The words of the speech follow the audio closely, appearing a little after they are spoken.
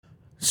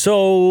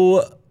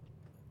So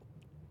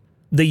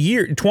the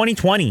year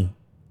 2020,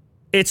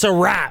 it's a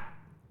wrap.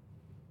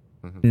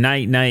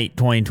 Night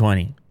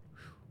 2020.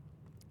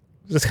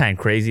 It's kind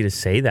of crazy to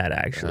say that,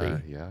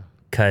 actually. Yeah.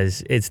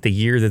 Because it's the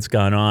year that's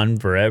gone on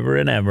forever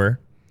and ever.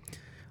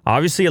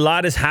 Obviously, a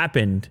lot has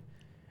happened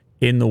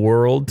in the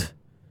world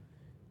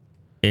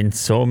in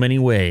so many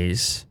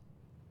ways.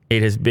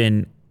 It has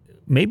been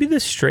maybe the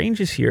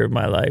strangest year of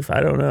my life.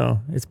 I don't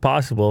know. It's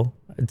possible.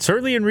 It's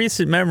certainly in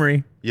recent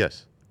memory.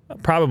 Yes.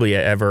 Probably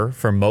ever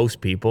for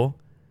most people.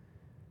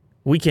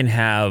 We can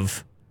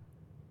have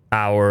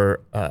our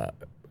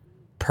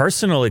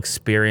personal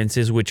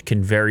experiences, which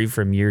can vary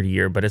from year to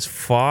year. But as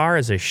far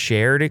as a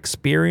shared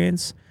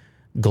experience,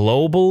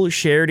 global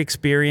shared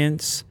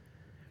experience,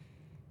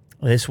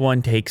 this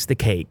one takes the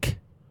cake.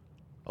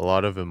 A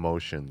lot of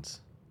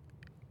emotions.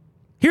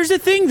 Here's the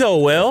thing, though,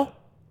 Will.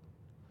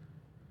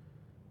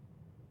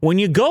 When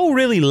you go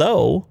really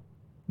low,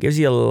 it gives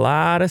you a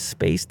lot of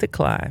space to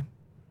climb.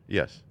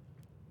 Yes.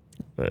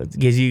 It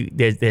gives you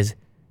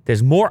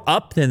there's more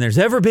up than there's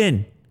ever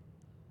been.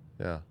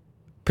 Yeah.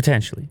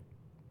 Potentially.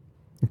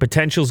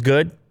 Potential's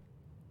good.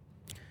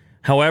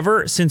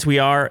 However, since we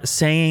are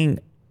saying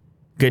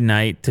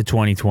goodnight to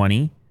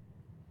 2020,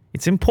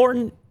 it's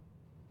important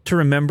to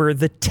remember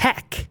the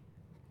tech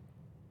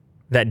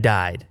that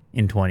died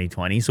in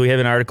 2020. So we have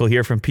an article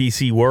here from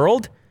PC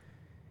World.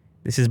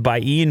 This is by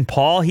Ian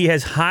Paul. He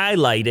has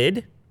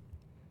highlighted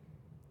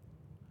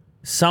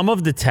some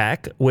of the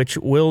tech which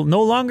will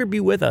no longer be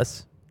with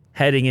us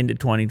heading into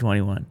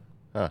 2021.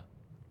 Huh.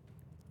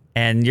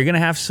 And you're going to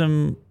have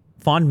some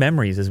fond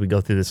memories as we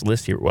go through this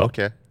list here. Well,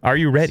 Okay. Are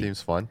you ready?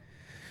 Seems fun.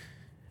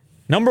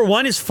 Number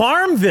 1 is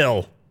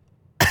Farmville.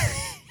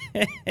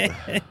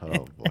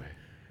 Oh, boy.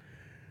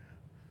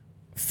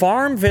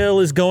 Farmville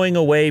is going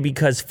away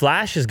because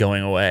Flash is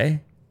going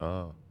away.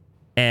 Oh.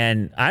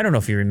 And I don't know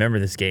if you remember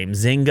this game.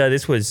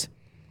 Zynga,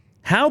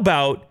 how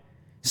about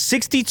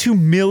 62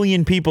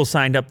 million people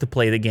signed up to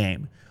play the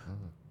game?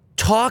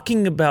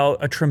 Talking about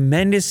a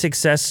tremendous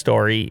success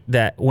story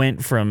that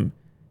went from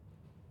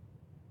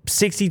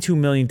 62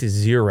 million to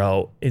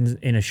 0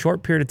 in a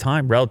short period of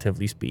time,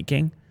 relatively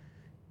speaking.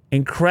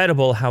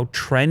 Incredible how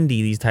trendy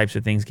these types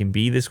of things can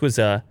be. This was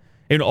an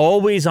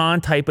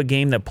always-on type of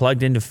game that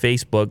plugged into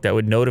Facebook that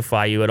would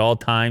notify you at all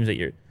times that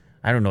your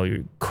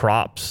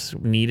crops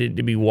needed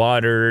to be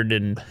watered.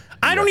 And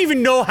I don't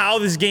even know how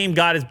this game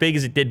got as big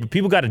as it did, but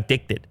people got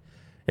addicted.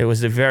 It was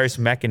the various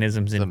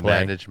mechanisms in play.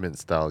 It's a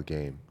management-style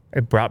game.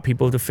 It brought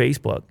people to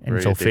Facebook. And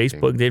Very so addicting.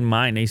 Facebook didn't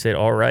mind. They said,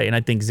 all right. And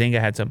I think Zynga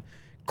had some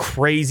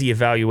crazy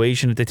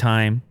evaluation at the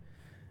time.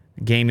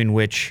 A game in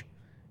which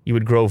you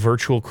would grow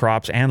virtual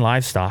crops and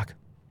livestock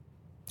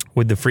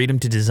with the freedom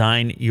to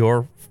design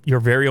your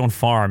very own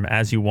farm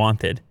as you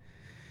wanted.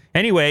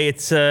 Anyway,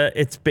 it's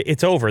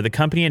over. The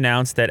company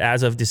announced that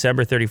as of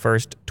December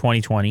 31st,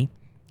 2020,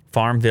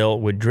 Farmville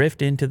would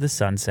drift into the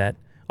sunset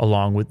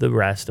along with the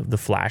rest of the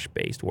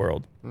Flash-based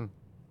world.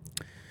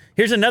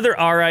 Here's another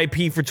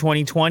RIP for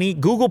 2020,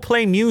 Google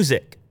Play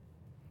Music.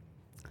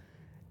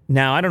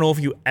 Now, I don't know if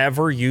you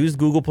ever used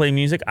Google Play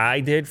Music. I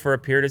did for a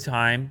period of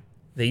time.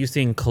 They used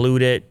to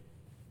include it,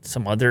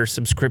 some other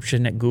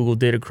subscription that Google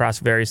did across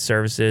various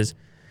services.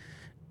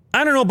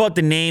 I don't know about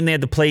the name. They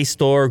had the Play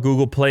Store,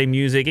 Google Play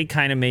Music. It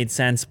kind of made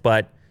sense,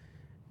 but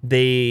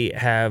they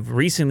have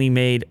recently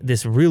made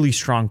this really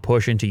strong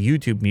push into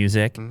YouTube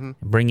Music,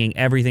 bringing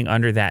everything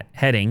under that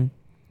heading.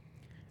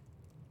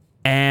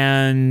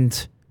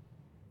 And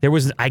there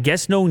was, I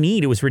guess, no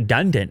need. It was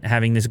redundant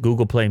having this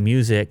Google Play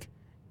Music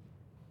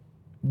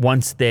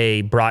once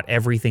they brought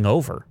everything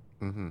over.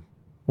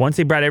 Once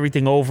they brought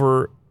everything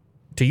over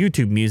to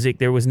YouTube Music,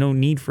 there was no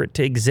need for it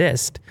to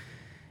exist.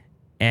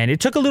 And it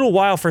took a little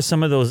while for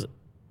some of those,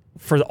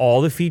 for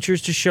all the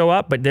features to show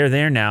up, but they're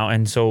there now.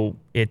 And so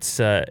it's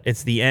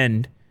the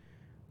end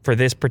for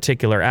this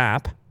particular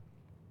app.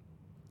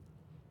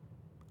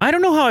 I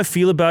don't know how I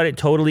feel about it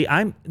totally.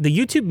 The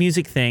YouTube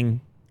Music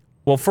thing,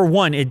 well, for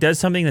one, it does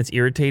something that's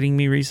irritating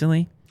me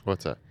recently.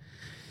 What's that?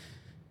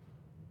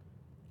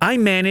 I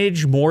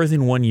manage more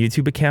than one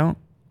YouTube account.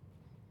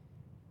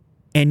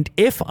 And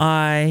if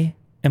I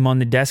am on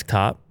the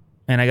desktop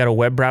and I got a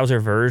web browser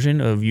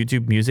version of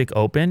YouTube Music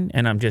open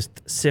and I'm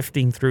just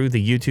sifting through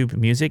the YouTube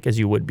Music as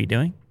you would be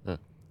doing,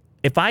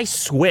 if I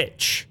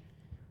switch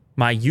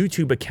my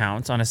YouTube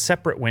accounts on a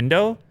separate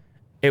window,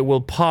 it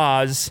will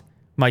pause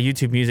my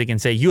YouTube Music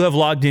and say, you have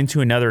logged into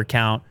another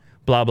account,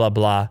 blah, blah,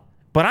 blah.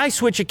 But I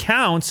switch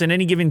accounts in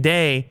any given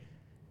day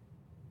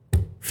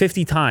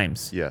 50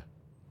 times. Yeah.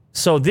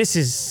 So this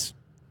is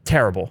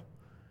terrible.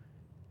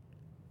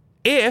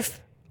 If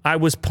I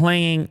was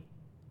playing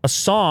a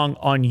song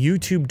on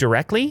YouTube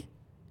directly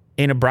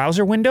in a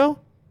browser window,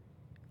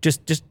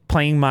 just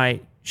playing my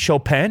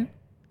Chopin.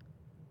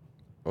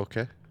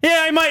 Okay.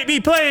 Yeah, I might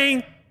be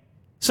playing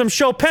some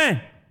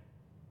Chopin.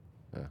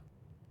 Yeah. I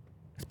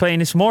was playing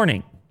this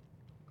morning.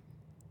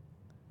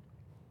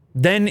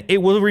 Then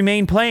it will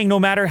remain playing no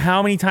matter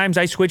how many times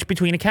I switch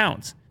between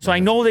accounts. So I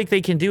know that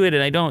they can do it,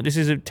 and I don't. This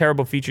is a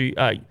terrible feature.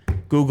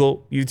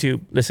 Google, YouTube,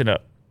 listen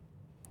up.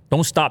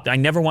 Don't stop. I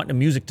never want the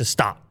music to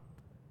stop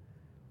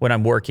when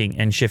I'm working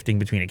and shifting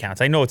between accounts.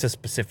 I know it's a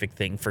specific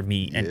thing for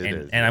me,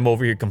 and I'm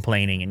over here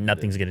complaining, and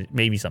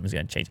maybe something's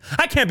gonna change.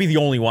 I can't be the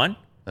only one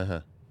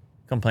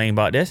complaining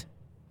about this.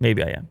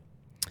 Maybe I am.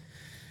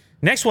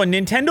 Next one,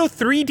 Nintendo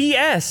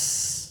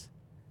 3DS.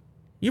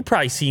 You've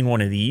probably seen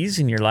one of these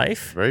in your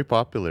life. Very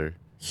popular.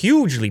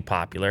 Hugely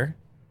popular.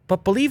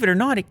 But believe it or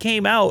not, it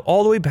came out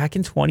all the way back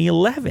in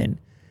 2011.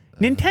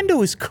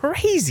 Nintendo is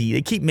crazy.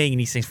 They keep making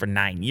these things for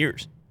 9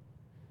 years.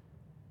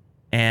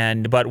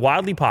 But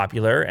wildly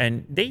popular,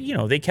 and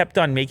they kept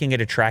on making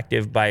it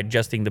attractive by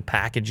adjusting the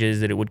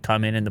packages that it would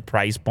come in and the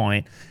price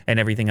point and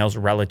everything else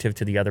relative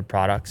to the other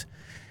products.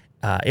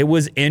 It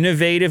was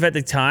innovative at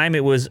the time.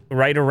 It was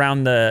right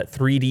around the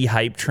 3D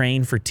hype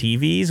train for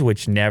TVs,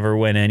 which never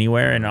went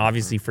anywhere. And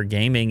obviously for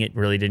gaming, it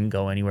really didn't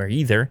go anywhere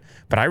either.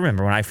 But I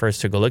remember when I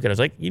first took a look at it, I was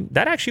like,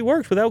 that actually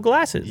works without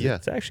glasses. Yeah.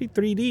 It's actually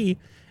 3D.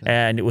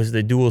 And it was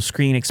the dual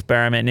screen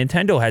experiment.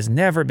 Nintendo has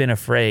never been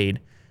afraid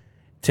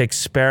to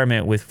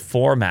experiment with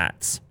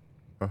formats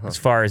as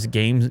far as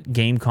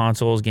game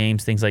consoles,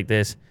 games, things like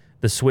this.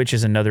 The Switch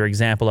is another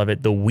example of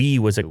it. The Wii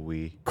was a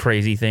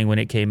crazy thing when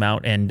it came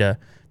out, and the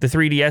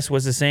 3DS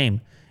was the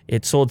same.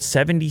 It sold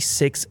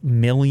 76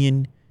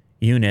 million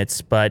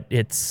units, but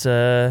it's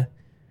done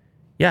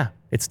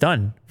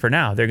for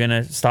now. They're going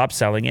to stop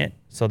selling it,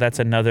 so that's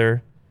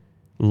another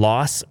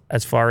loss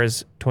as far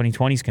as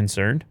 2020 is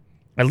concerned.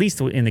 At least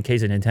in the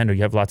case of Nintendo,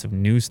 you have lots of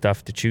new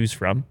stuff to choose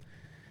from.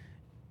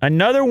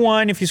 Another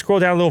one, if you scroll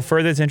down a little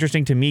further, it's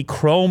interesting to me,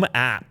 Chrome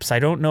apps. I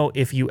don't know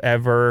if you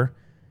ever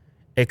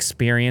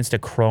experienced a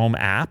Chrome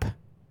app.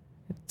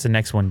 It's the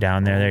next one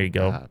down there. There you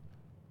go.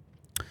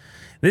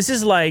 This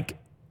is like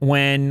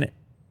when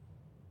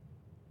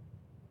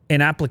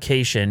a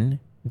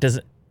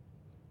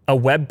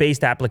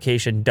web-based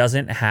application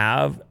doesn't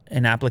have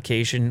an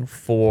application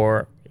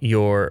for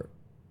your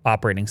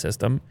operating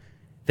system.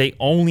 They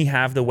only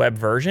have the web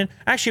version.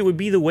 Actually, it would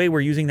be the way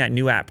we're using that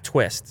new app,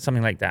 Twist,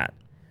 something like that.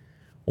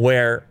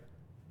 Where,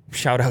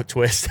 shout out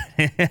Twist,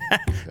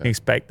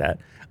 expect that.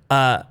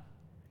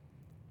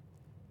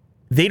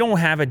 They don't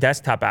have a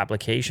desktop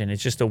application.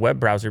 It's just a web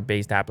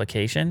browser-based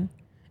application.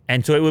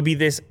 And so it would be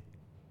this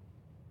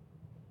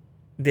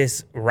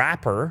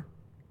wrapper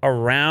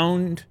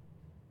around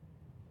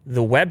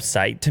the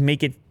website to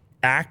make it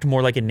act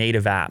more like a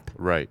native app.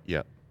 Right,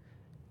 yeah.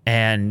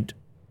 And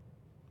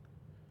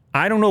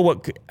I don't know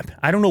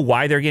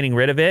why they're getting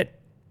rid of it.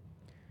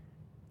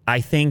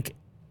 I think,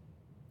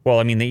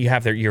 you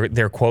have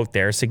their quote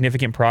there.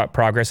 Significant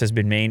progress has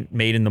been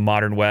made in the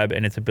modern web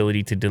and its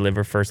ability to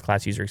deliver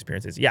first-class user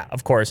experiences. Yeah,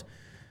 of course,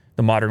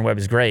 the modern web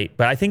is great,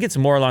 but I think it's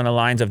more along the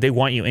lines of they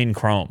want you in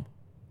Chrome,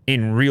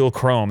 in real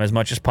Chrome as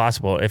much as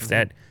possible. If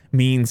that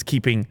means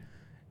keeping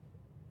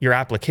your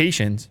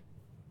applications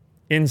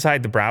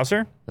inside the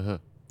browser,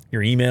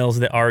 your emails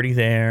that are already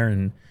there,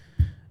 and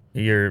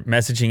your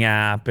messaging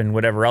app and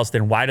whatever else,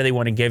 then why do they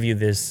want to give you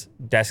this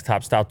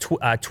desktop style?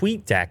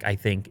 TweetDeck, I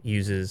think,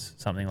 uses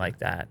something like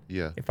that.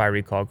 Yeah. If I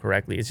recall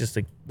correctly. It's just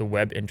like the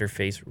web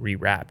interface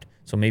rewrapped.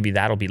 So maybe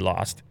that'll be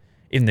lost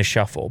in the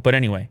shuffle. But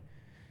anyway,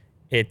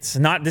 this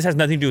has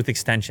nothing to do with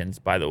extensions,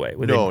 by the way.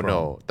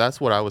 No. That's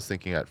what I was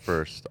thinking at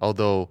first.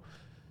 Although,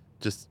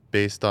 just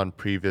based on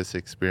previous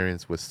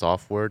experience with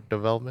software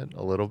development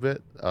a little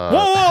bit.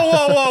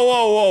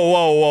 Whoa.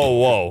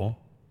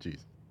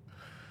 Jeez.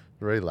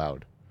 Very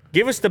loud.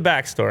 Give us the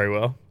backstory,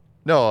 Will.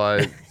 No,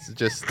 it's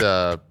just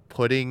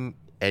putting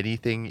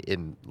anything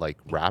in like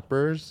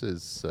wrappers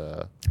is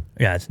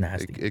it's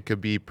nasty. It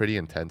could be pretty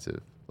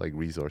intensive, like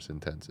resource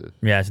intensive.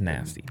 Yeah, it's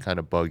nasty. Kind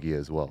of buggy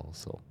as well.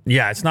 So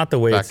yeah, it's not the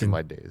way back it's in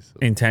my days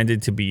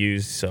intended to be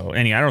used. So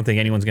I don't think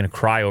anyone's gonna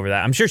cry over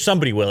that. I'm sure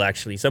somebody will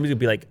actually. Somebody will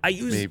be like, I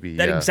use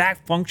that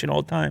exact function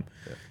all the time.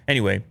 Yeah.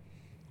 Anyway,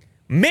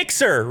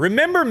 Mixer.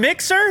 Remember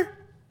Mixer?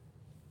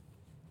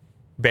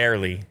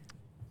 Barely.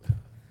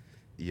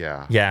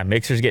 Yeah. Yeah,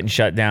 Mixer's getting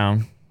shut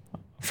down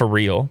for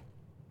real.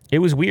 It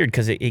was weird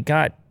because they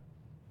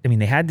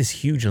had this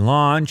huge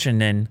launch and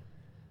then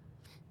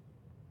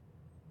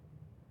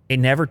it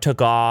never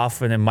took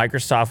off. And then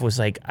Microsoft was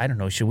like, I don't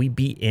know, should we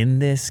be in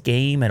this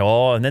game at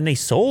all? And then they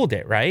sold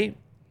it, right?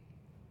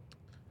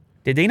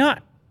 Did they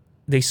not?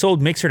 They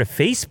sold Mixer to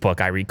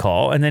Facebook, I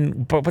recall. And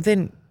then, but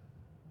then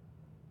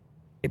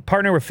it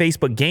partnered with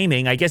Facebook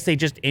Gaming. I guess they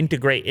just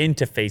integrate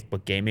into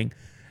Facebook Gaming.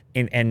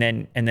 And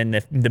then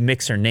the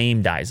Mixer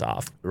name dies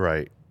off.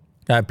 Right.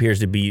 That appears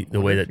to be the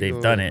way that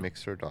they've done it.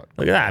 Mixer.com.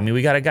 Look at that.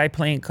 We got a guy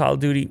playing Call of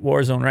Duty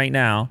Warzone right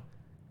now.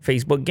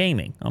 Facebook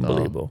Gaming.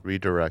 Unbelievable.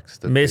 Redirects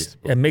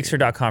to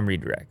Mixer.com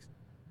redirects.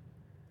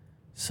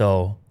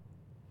 So,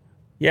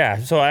 yeah.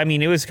 So,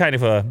 it was kind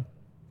of a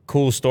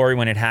cool story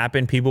when it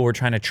happened. People were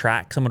trying to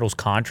track some of those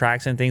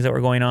contracts and things that were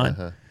going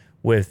on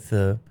with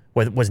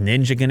was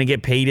Ninja going to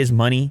get paid his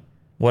money?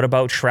 What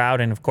about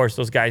Shroud? And, of course,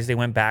 those guys, they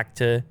went back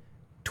to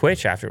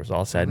Twitch after it was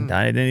all said and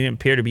done. It didn't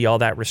appear to be all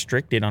that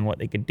restricted on what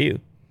they could do.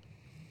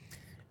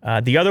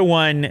 The other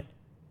one,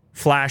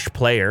 Flash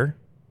Player,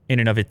 in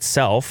and of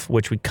itself,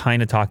 which we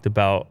kind of talked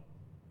about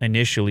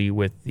initially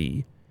with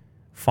the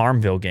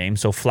Farmville game.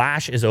 So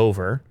Flash is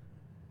over.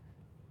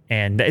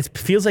 And it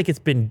feels like it's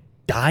been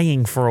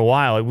dying for a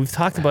while. We've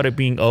talked about it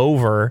being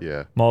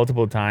over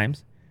multiple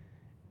times.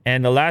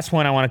 And the last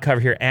one I want to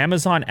cover here,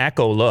 Amazon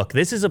Echo Look.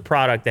 This is a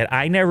product that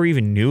I never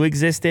even knew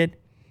existed.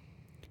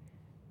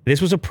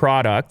 This was a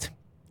product,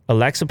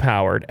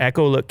 Alexa-powered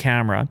Echo Look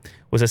camera,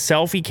 was a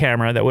selfie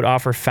camera that would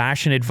offer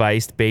fashion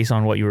advice based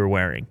on what you were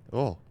wearing.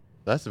 Oh,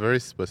 that's very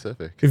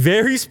specific.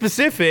 Very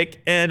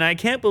specific, and I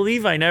can't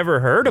believe I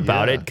never heard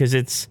about it because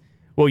it's,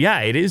 well,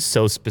 yeah, it is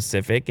so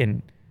specific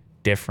and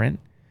different.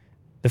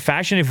 The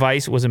fashion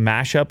advice was a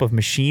mashup of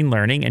machine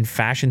learning and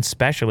fashion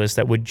specialists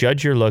that would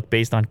judge your look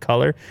based on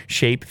color,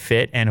 shape,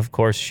 fit, and of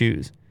course,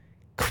 shoes.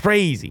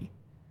 Crazy.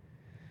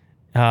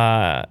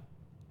 Anyways,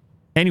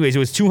 it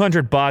was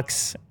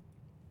 $200.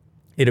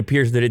 It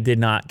appears that it did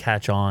not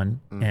catch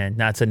on, and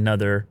that's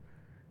another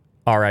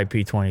RIP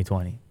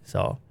 2020.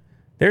 So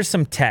there's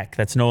some tech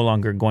that's no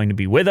longer going to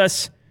be with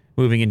us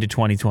moving into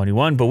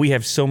 2021, but we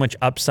have so much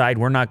upside.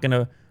 We're not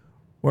gonna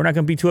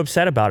be too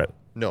upset about it.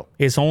 No.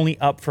 It's only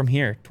up from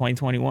here,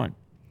 2021.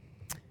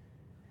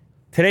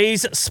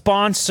 Today's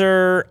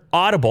sponsor,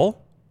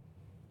 Audible.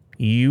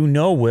 You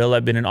know, Will,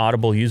 I've been an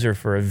Audible user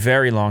for a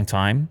very long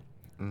time.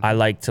 I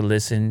like to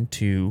listen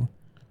to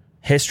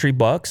history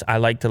books. I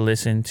like to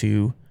listen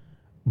to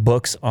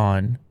books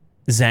on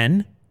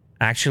Zen,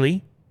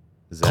 actually.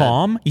 Zen?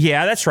 Calm.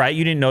 Yeah, that's right.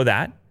 You didn't know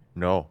that.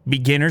 No.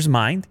 Beginner's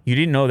mind. You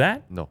didn't know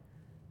that? No.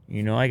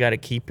 You know, I got to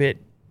keep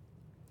it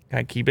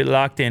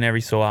locked in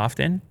every so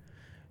often.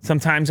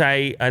 Sometimes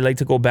I like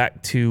to go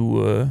back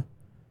to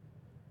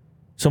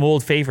some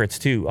old favorites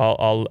too.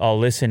 I'll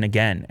listen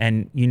again.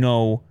 And you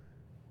know,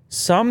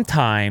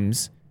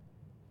 sometimes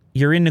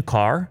you're in the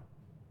car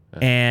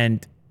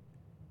and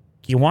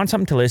you want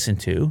something to listen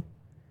to,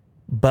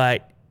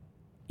 but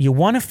you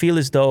want to feel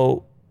as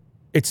though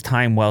it's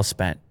time well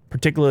spent,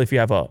 particularly if you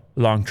have a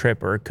long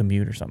trip or a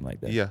commute or something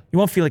like that. Yeah. You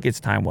won't feel like it's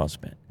time well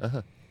spent.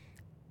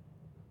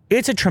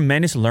 It's a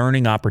tremendous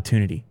learning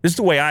opportunity. This is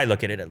the way I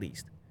look at it, at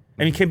least.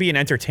 I mean, it can be an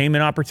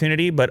entertainment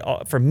opportunity,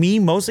 but for me,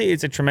 mostly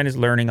it's a tremendous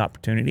learning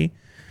opportunity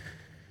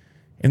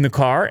in the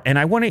car. And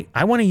I want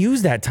to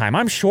use that time.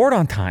 I'm short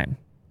on time.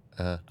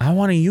 I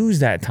want to use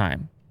that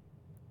time.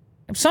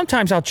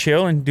 Sometimes I'll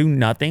chill and do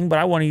nothing, but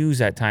I want to use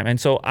that time. And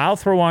so I'll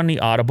throw on the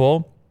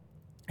Audible,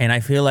 and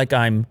I feel like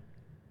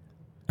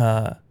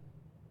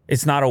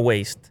it's not a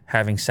waste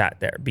having sat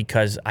there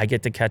because I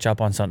get to catch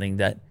up on something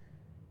that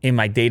in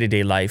my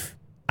day-to-day life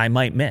I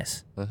might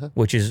miss,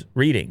 which is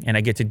reading. And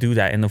I get to do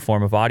that in the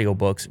form of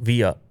audiobooks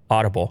via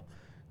Audible.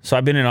 So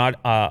I've been an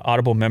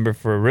Audible member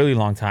for a really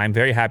long time.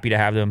 Very happy to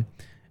have them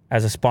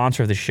as a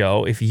sponsor of the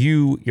show. If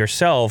you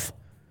yourself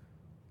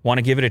want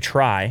to give it a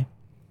try,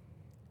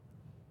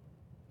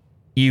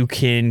 you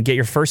can get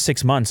your first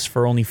 6 months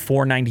for only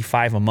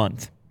 $4.95 a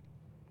month.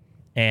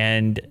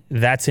 And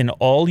that's an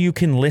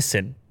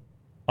all-you-can-listen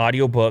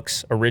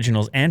audiobooks,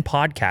 originals, and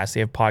podcasts.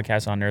 They have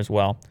podcasts on there as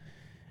well.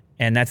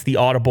 And that's the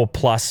Audible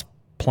Plus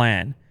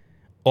plan.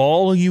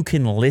 All you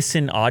can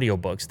listen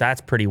audiobooks. That's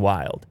pretty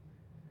wild.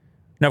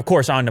 Now, of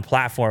course, on the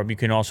platform, you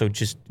can also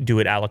just do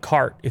it a la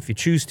carte if you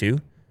choose to.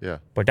 Yeah.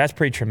 But that's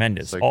pretty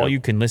tremendous. Like all you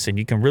can listen.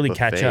 You can really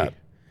catch buffet. up.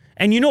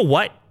 And you know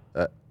what?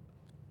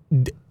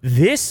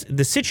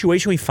 The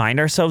situation we find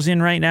ourselves in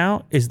right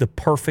now is the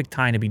perfect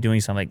time to be doing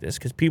something like this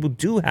because people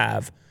do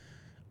have,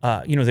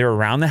 they're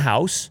around the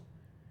house.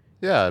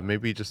 Yeah,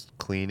 maybe just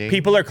cleaning.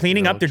 People are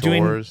cleaning up. They're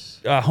chores.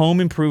 doing home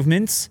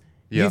improvements.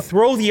 Yeah. You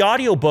throw the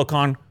audiobook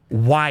on,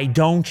 why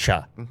don't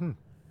you?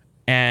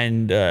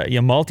 And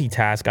you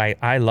multitask.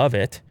 I love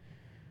it.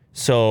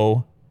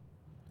 So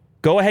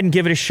go ahead and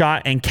give it a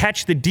shot and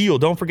catch the deal.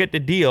 Don't forget the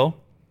deal.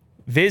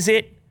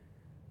 Visit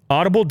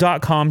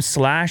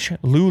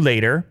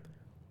audible.com/LouLater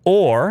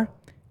or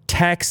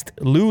text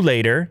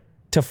LouLater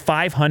to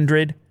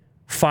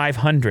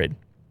 500-500.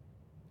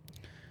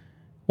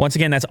 Once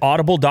again, that's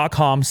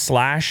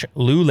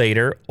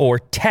audible.com/LouLater or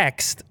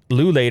text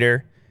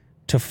LouLater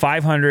to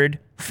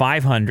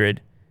 500-500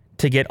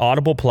 to get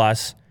Audible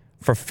Plus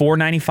for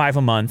 $4.95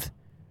 a month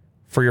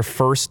for your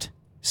first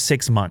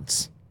 6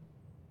 months.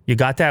 You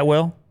got that,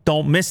 Will?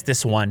 Don't miss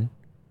this one.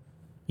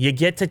 You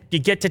get to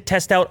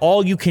test out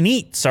all you can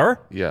eat, sir.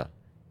 Yeah.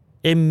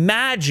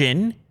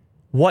 Imagine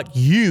what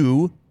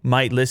you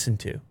might listen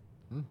to.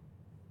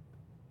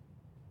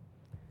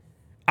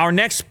 Our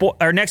next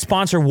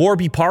sponsor,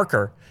 Warby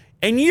Parker.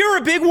 And you're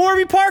a big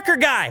Warby Parker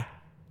guy.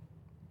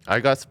 I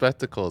got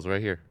spectacles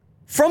right here.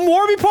 From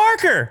Warby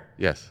Parker.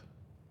 Yes.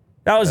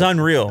 That was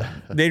unreal.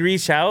 They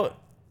reached out,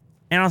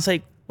 and I was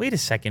like, wait a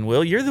second,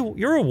 Will,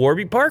 you're a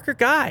Warby Parker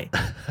guy.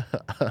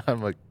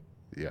 I'm like,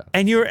 yeah.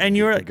 And you're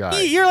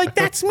guy. you're like,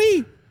 that's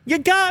me. You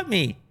got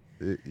me.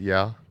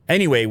 Yeah.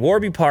 Anyway,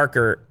 Warby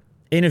Parker,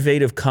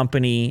 innovative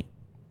company.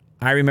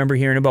 I remember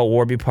hearing about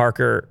Warby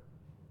Parker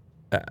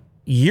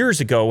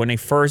years ago when they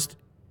first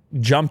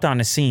jumped on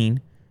the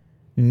scene.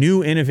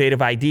 New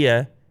innovative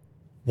idea.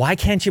 Why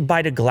can't you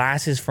buy the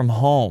glasses from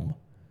home?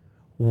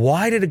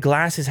 why do the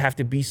glasses have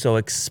to be so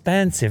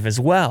expensive as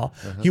well?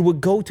 You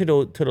would go to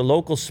the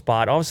local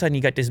spot, all of a sudden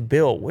you got this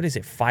bill, what is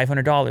it,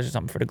 $500 or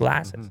something for the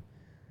glasses,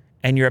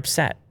 and you're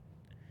upset.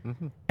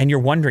 And you're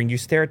wondering, you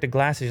stare at the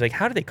glasses, you're like,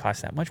 how do they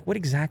cost that much? What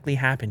exactly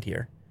happened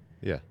here?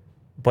 Yeah.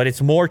 But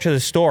it's more to the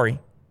story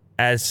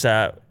as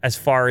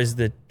far as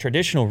the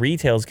traditional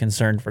retail is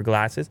concerned for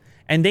glasses.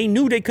 And they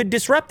knew they could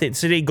disrupt it.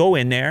 So they go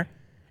in there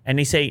and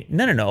they say,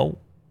 no.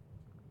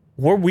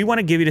 We want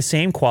to give you the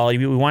same quality.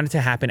 We want it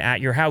to happen at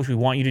your house. We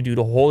want you to do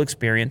the whole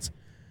experience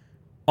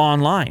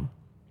online.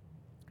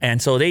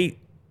 And so they've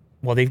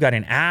got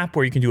an app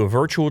where you can do a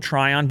virtual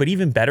try on, but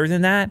even better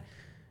than that,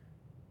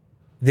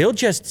 they'll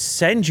just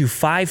send you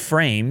 5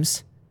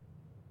 frames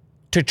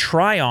to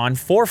try on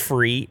for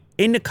free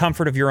in the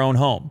comfort of your own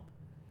home.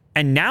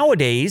 And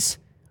nowadays,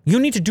 you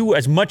need to do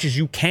as much as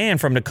you can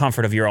from the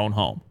comfort of your own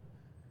home.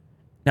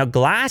 Now,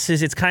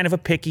 glasses, it's kind of a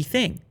picky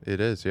thing.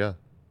 It is, yeah.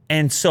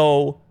 And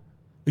so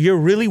you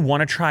really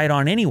want to try it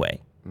on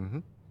anyway.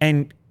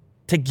 And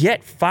to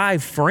get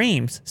 5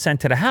 frames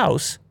sent to the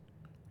house,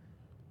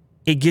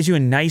 it gives you a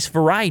nice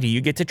variety.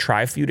 You get to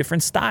try a few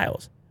different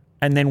styles.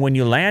 And then when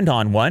you land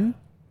on one,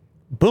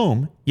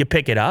 boom, you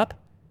pick it up.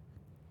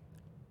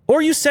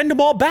 Or you send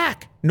them all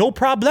back. No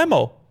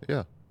problemo.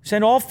 Yeah.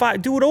 Send all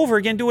 5, do it over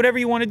again, do whatever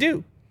you want to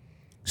do.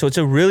 So it's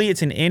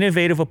an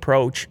innovative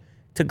approach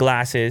to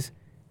glasses,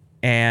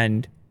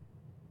 and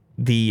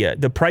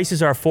the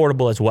prices are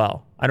affordable as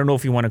well. I don't know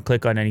if you want to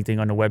click on anything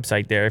on the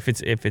website there, if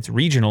it's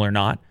regional or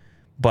not,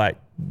 but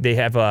they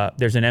have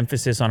there's an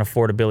emphasis on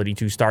affordability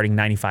too, starting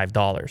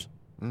 $95.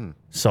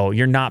 So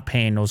you're not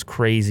paying those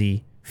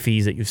crazy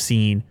fees that you've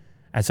seen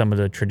at some of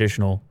the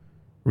traditional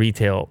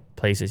retail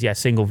places. Yeah,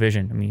 single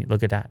vision. I mean,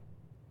 look at that.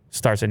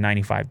 Starts at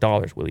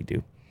 $95, will he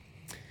do?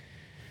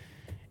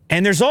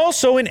 And there's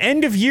also an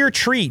end-of-year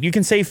treat. You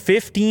can save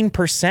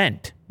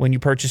 15% when you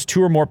purchase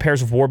 2 or more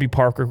pairs of Warby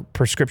Parker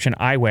prescription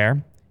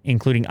eyewear,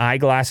 including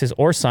eyeglasses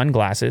or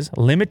sunglasses.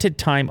 Limited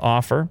time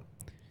offer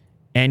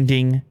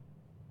ending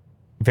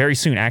very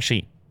soon,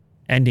 actually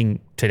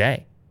ending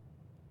today.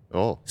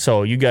 Oh.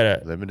 So you got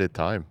a limited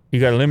time. You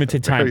got a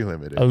limited time. Very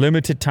limited. A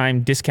limited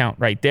time discount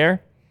right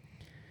there.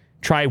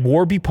 Try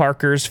Warby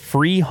Parker's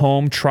free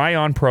home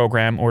try-on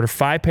program. Order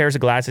 5 pairs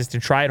of glasses to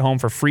try at home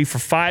for free for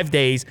 5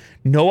 days.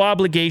 No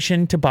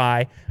obligation to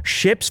buy.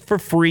 Ships for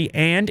free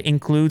and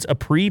includes a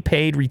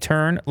prepaid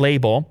return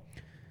label.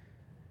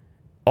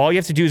 All you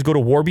have to do is go to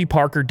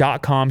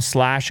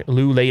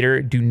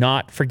warbyparker.com/LouLater. Do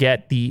not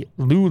forget the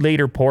Lou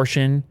Later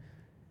portion.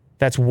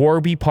 That's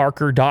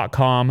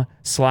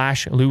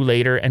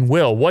warbyparker.com/LouLater. And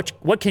Will,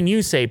 what can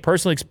you say?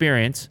 Personal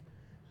experience.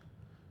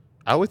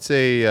 I would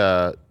say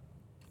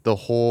the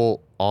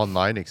whole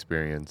online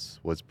experience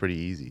was pretty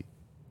easy,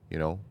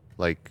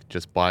 like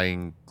just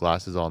buying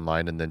glasses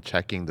online and then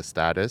checking the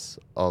status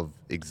of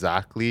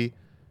exactly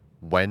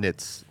when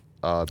it's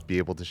be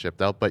able to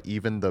ship out, but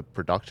even the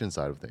production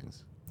side of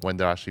things, when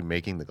they're actually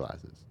making the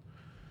glasses.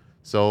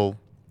 So,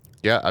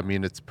 yeah, I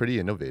mean, it's pretty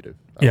innovative,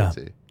 I would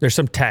say. There's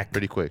some tech.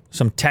 Pretty quick.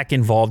 Some tech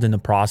involved in the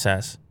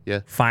process.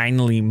 Yeah.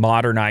 Finally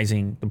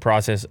modernizing the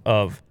process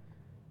of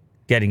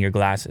getting your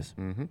glasses.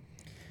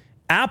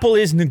 Apple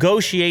is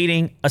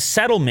negotiating a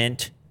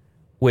settlement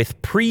with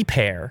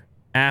Prepair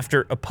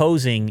after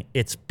opposing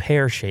its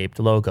pear-shaped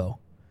logo.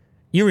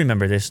 You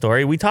remember this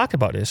story. We talked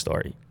about this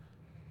story.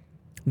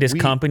 This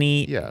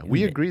company... Yeah,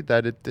 we agreed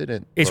that it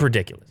didn't... It's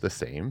ridiculous. The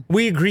same.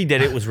 We agreed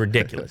that it was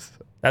ridiculous.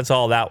 That's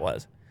all that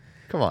was.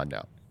 Come on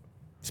now.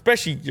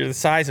 Especially the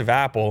size of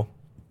Apple.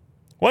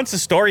 Once the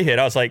story hit,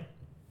 I was like,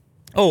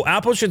 oh,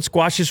 Apple should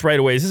squash this right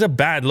away. This is a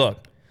bad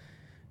look.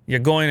 You're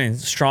going and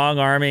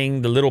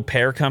strong-arming the little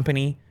pear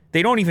company.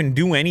 They don't even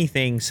do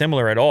anything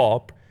similar at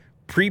all.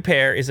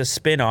 Prepair is a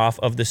spin-off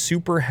of the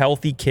Super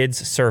Healthy Kids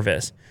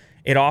service.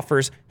 It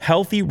offers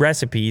healthy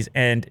recipes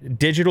and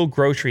digital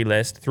grocery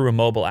list through a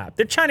mobile app.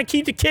 They're trying to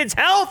keep the kids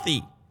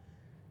healthy.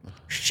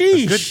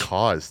 Sheesh. Good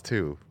cause,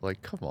 too.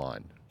 Like, come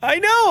on. I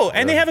know.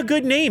 And they have a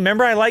good name.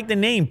 Remember, I like the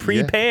name,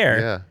 Prepair.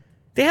 Yeah.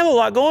 They have a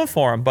lot going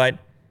for them. But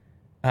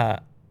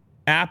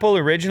Apple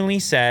originally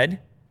said,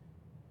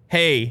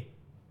 hey,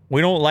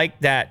 we don't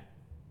like that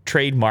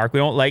trademark. We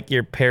don't like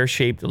your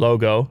pear-shaped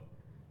logo.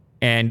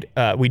 And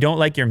we don't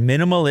like your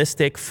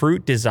minimalistic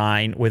fruit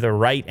design with a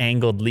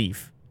right-angled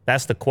leaf.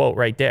 That's the quote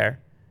right there.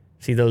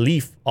 See, the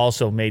leaf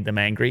also made them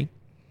angry.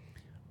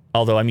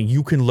 Although, I mean,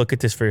 you can look at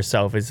this for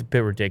yourself. It's a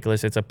bit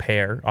ridiculous. It's a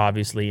pear,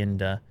 obviously.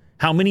 And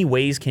how many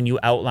ways can you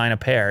outline a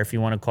pear if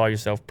you want to call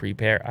yourself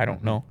Prepair? I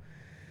don't know.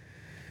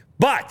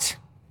 But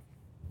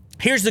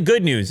here's the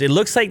good news. It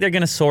looks like they're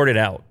going to sort it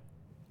out.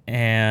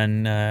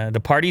 And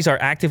the parties are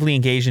actively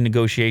engaged in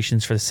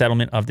negotiations for the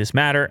settlement of this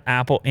matter.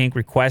 Apple Inc.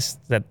 requests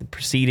that the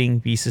proceeding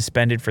be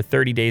suspended for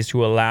 30 days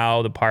to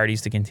allow the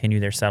parties to continue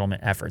their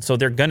settlement efforts. So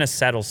they're going to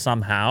settle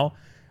somehow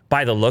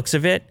by the looks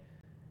of it.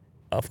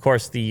 Of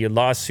course, the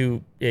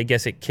lawsuit, I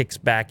guess it kicks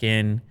back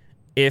in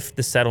if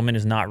the settlement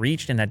is not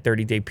reached in that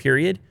 30-day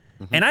period.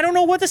 And I don't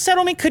know what the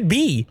settlement could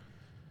be.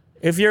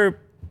 I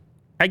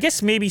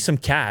guess maybe some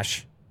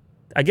cash.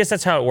 I guess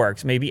that's how it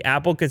works. Maybe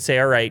Apple could say,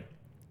 all right,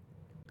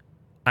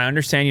 I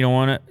understand you don't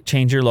want to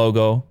change your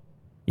logo.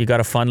 You got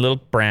a fun little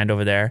brand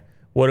over there.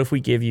 What if we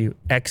give you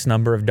X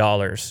number of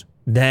dollars?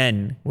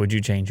 Then would you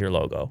change your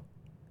logo?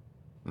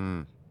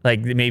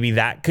 Like maybe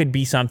that could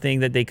be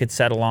something that they could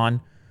settle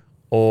on.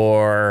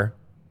 Or,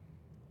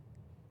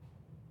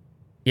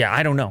 yeah,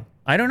 I don't know.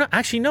 I don't know.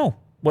 Actually, no.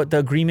 What the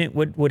agreement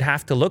would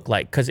have to look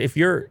like. Because if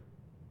you're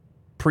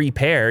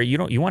prepare,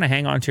 you want to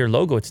hang on to your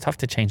logo. It's tough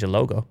to change a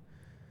logo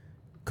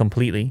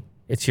completely.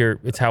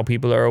 It's how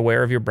people are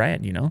aware of your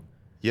brand, you know?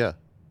 Yeah.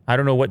 I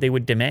don't know what they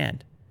would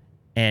demand.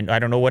 And I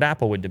don't know what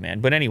Apple would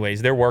demand. But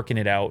anyways, they're working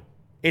it out.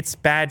 It's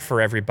bad for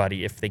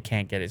everybody if they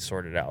can't get it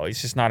sorted out.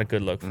 It's just not a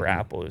good look for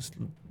Apple, this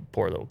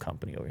poor little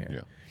company over here.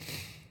 Yeah.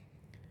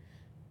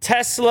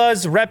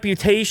 Tesla's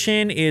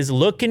reputation is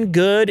looking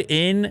good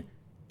in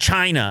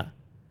China.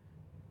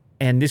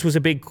 And this was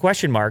a big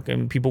question mark.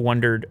 And people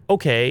wondered,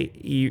 okay,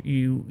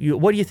 you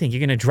what do you think? You're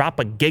going to drop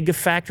a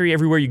gigafactory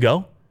everywhere you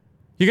go?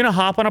 You're going to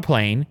hop on a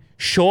plane,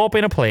 show up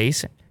in a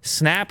place,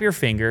 snap your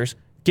fingers,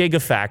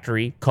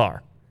 gigafactory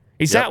car.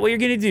 Is that what you're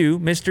going to do,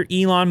 Mr.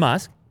 Elon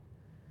Musk?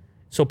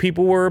 So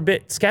people were a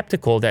bit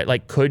skeptical that,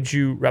 like, could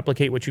you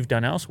replicate what you've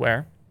done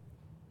elsewhere?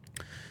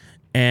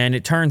 And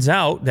it turns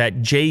out that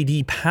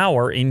JD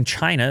Power in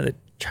China, the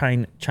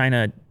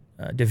China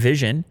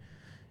division,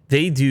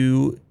 they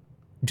do,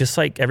 just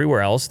like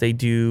everywhere else, they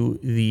do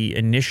the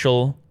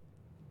initial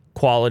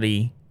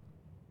quality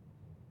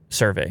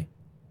survey.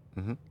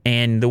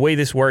 And the way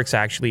this works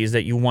actually is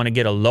that you want to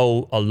get a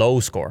low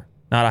score,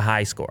 not a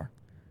high score.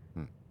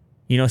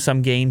 You know,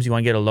 some games you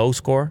want to get a low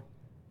score.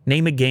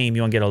 Name a game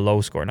you want to get a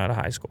low score, not a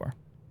high score.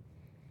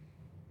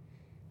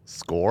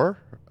 Score?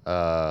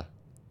 I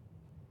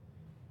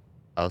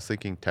was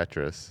thinking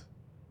Tetris,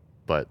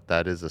 but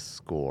that is a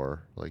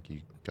score. Like,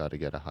 you got to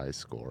get a high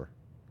score.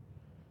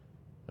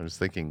 I'm just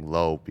thinking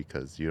low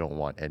because you don't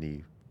want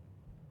any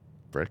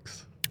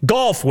bricks.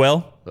 Golf,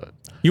 Will.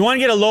 You want to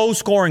get a low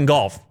score in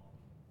golf.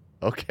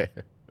 Okay.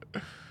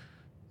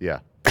 Yeah.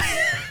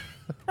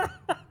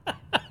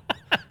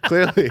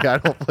 Clearly, I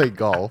don't play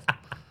golf.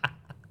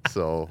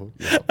 So,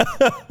 you know.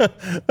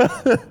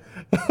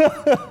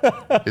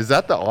 Is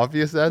that the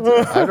obvious answer?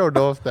 I don't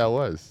know if that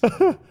was.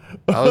 I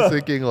was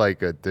thinking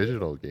like a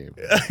digital game.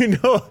 I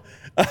know.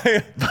 But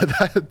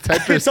that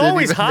Tetris It's didn't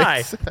always even make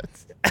high.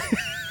 sense.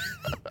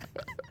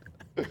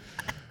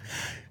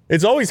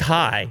 It's always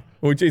high,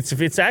 which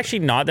it's actually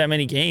not that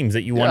many games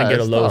that you want to get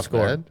a it's low tough,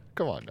 score. Man.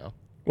 Come on now.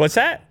 What's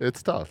that?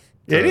 It's tough.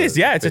 It is,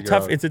 yeah. It's a figure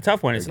out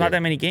tough one. It's not game.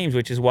 that many games,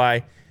 which is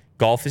why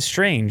golf is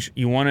strange.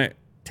 You want to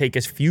take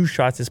as few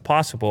shots as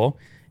possible,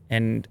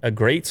 and a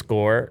great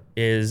score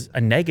is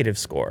a negative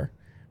score.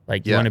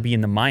 Like you want to be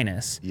in the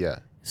minus. Yeah.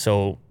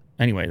 So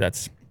anyway,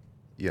 that's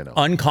You know.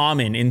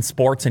 uncommon in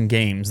sports and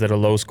games that a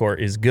low score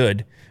is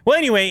good. Well,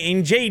 anyway,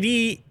 in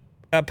JD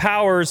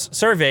Power's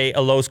survey,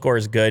 a low score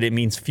is good. It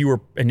means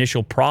fewer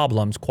initial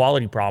problems,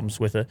 quality problems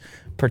with a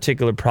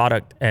particular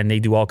product, and they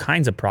do all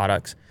kinds of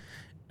products,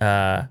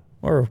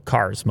 or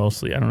cars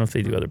mostly. I don't know if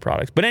they do other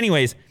products. But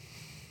anyways,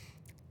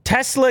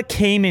 Tesla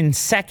came in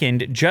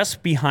second,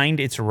 just behind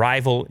its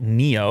rival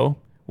NIO,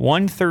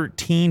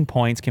 113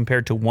 points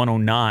compared to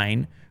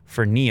 109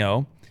 for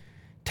NIO.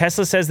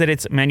 Tesla says that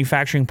its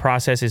manufacturing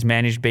process is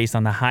managed based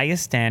on the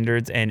highest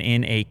standards and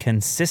in a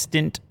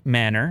consistent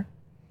manner.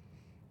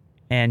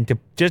 And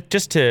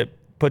just to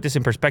put this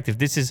in perspective,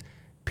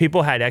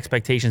 people had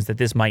expectations that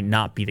this might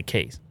not be the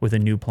case with a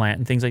new plant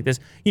and things like this.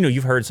 You know,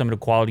 you've heard some of the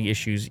quality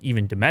issues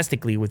even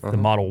domestically with the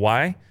Model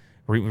Y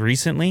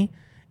recently.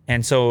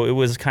 And so it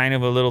was kind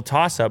of a little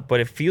toss-up, but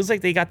it feels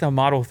like they got the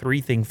Model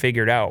 3 thing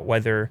figured out,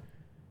 whether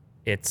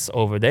it's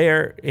over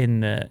there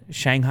in the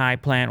Shanghai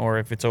plant or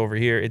if it's over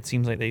here. It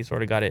seems like they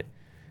sort of got it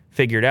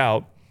figured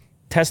out.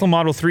 Tesla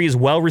Model 3 is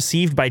well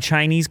received by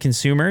Chinese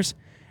consumers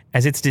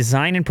as its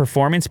design and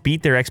performance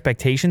beat their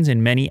expectations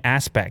in many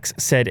aspects,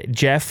 said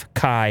Jeff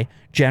Kai,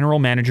 general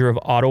manager of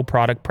auto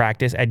product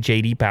practice at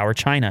JD Power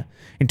China.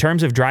 In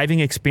terms of driving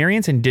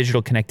experience and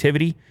digital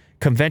connectivity,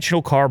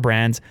 conventional car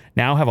brands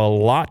now have a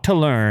lot to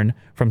learn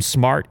from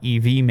smart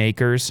EV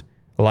makers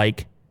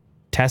like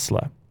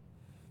Tesla.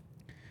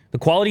 The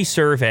quality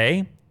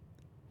survey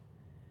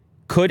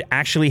could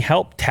actually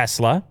help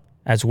Tesla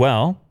as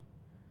well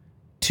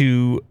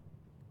to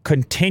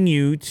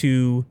continue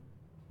to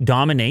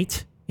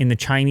dominate in the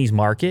Chinese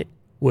market,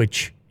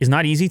 which is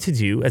not easy to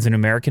do as an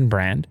American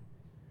brand.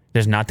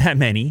 There's not that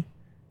many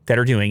that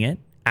are doing it.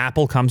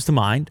 Apple comes to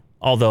mind,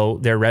 although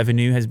their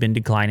revenue has been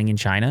declining in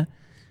China.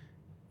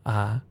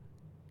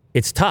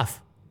 It's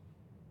tough.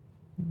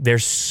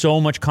 There's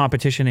so much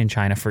competition in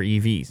China for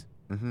EVs.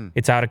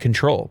 It's out of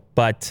control.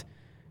 But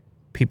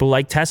people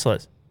like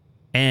Teslas,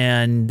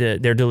 and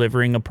they're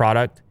delivering a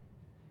product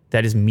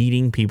that is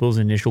meeting people's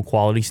initial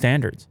quality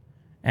standards.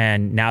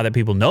 And now that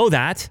people know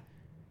that,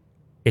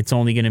 it's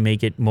only going to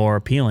make it more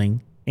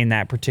appealing in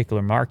that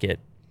particular market.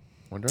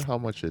 Wonder how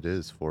much it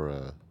is for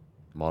a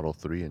Model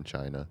 3 in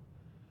China.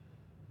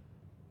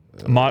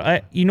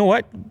 You know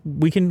what?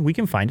 We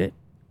can find it.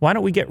 Why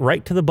don't we get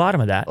right to the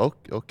bottom of that?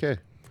 Okay.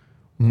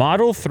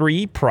 Model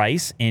 3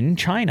 price in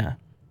China.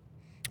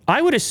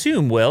 I would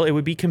assume, Will, it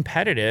would be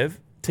competitive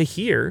to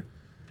here,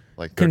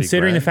 Like 30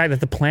 considering the grand, fact that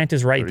the plant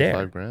is right 35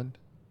 there. grand.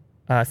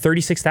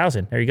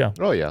 36,000. There you go.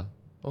 Oh yeah.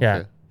 Okay.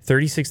 Yeah,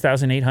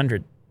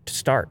 36,800 to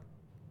start.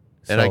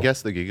 And I So-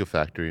 guess the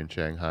Gigafactory in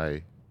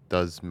Shanghai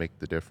does make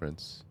the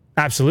difference.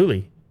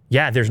 Absolutely.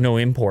 Yeah, there's no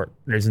import.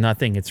 There's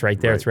nothing. It's right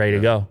there. It's Right, ready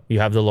to yeah. go. You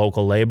have the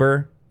local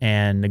labor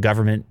and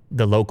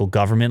the local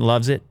government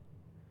loves it.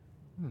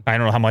 I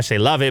don't know how much they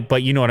love it,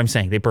 but you know what I'm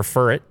saying. They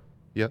prefer it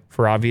Yep.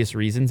 for obvious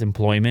reasons,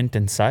 employment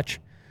and such.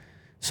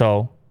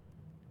 So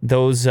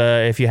those,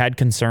 if you had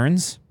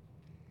concerns,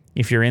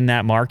 if you're in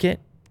that market,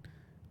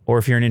 or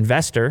if you're an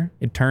investor,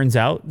 it turns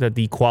out that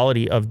the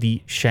quality of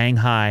the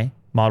Shanghai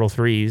Model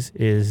 3s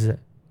is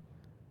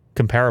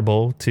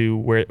comparable to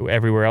where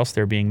everywhere else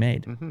they're being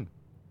made.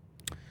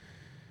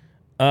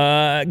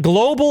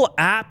 Global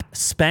app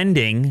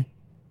spending,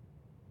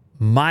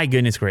 my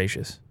goodness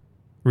gracious,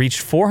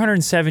 reached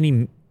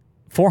 407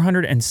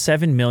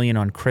 million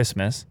on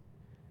Christmas.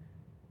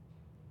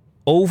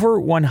 Over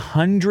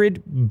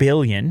 100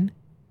 billion.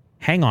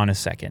 Hang on a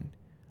second.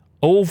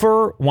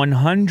 Over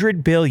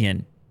 100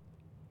 billion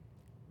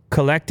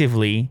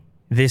collectively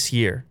this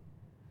year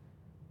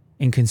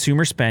in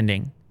consumer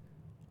spending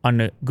on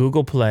the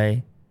Google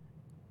Play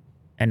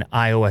and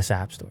iOS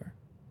App Store.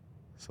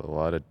 It's a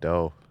lot of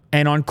dough.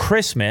 And on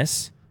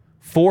Christmas,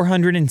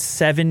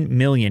 407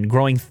 million,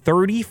 growing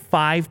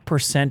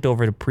 35%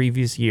 over the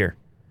previous year.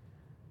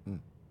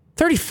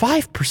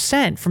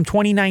 35% from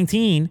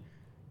 2019.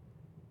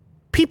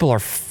 People are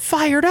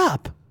fired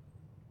up.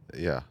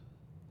 Yeah.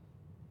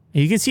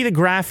 You can see the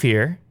graph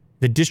here,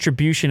 the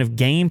distribution of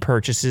game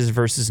purchases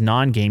versus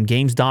non-game,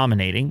 games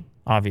dominating,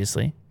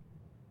 obviously.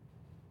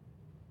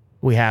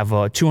 We have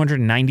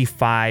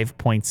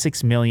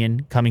 295.6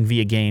 million coming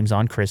via games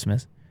on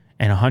Christmas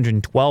and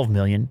 112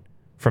 million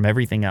from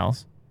everything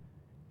else,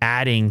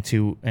 adding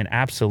to an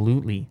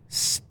absolutely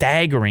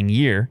staggering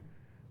year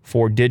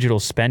for digital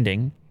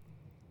spending.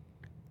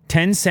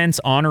 Tencent's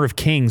Honor of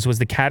Kings was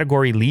the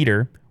category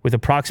leader with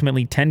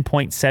approximately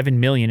 10.7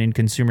 million in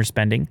consumer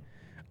spending,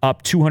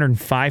 up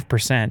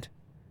 205%.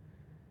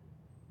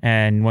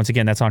 And once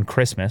again, that's on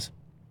Christmas.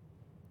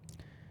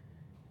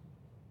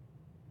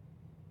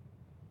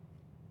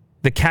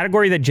 The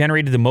category that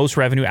generated the most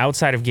revenue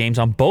outside of games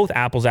on both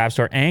Apple's App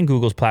Store and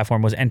Google's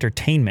platform was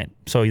entertainment.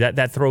 So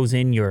that throws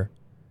in your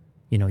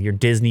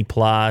Disney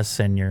Plus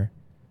and your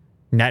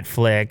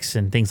Netflix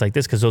and things like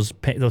this, because those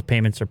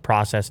payments are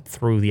processed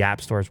through the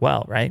App Store as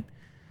well, right?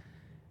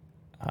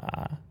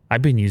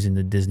 I've been using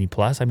the Disney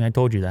Plus. I mean, I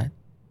told you that.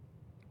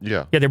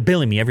 Yeah. Yeah, they're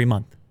billing me every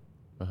month.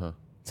 Uh-huh.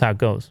 That's how it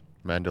goes.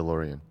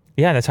 Mandalorian.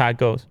 Yeah, that's how it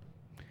goes.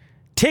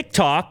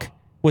 TikTok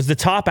was the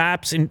top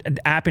app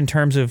in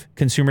terms of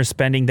consumer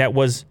spending that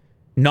was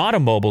not a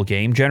mobile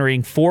game,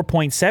 generating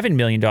 $4.7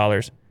 million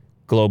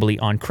globally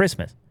on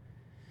Christmas.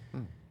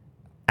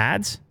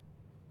 Ads?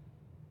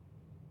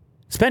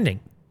 Spending.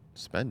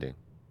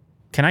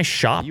 Can I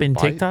shop you in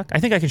buy- TikTok? I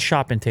think I can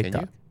shop in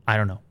TikTok. you? I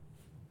don't know.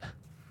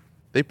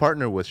 They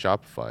partner with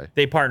Shopify.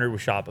 They partnered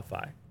with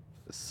Shopify.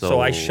 So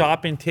I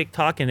shop in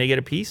TikTok and they get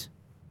a piece?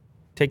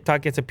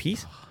 TikTok gets a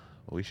piece?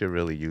 We should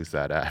really use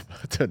that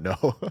app to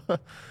know.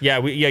 Yeah,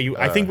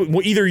 I think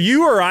either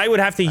you or I would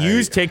have to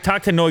use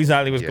TikTok to know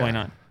exactly what's Yeah. going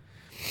on.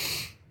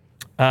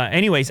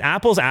 Anyways,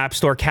 Apple's App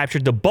Store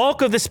captured the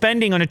bulk of the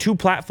spending on the two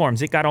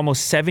platforms. It got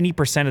almost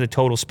 70% of the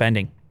total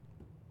spending.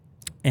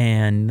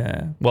 And,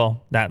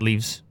 that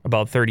leaves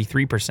about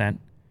 33%.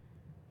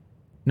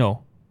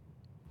 No,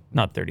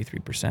 not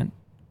 33%.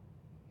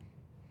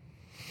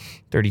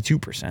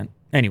 32%.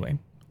 Anyway,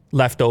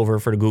 left over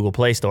for the Google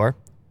Play Store.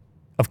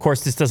 Of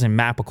course, this doesn't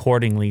map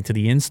accordingly to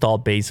the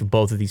installed base of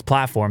both of these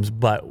platforms,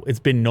 but it's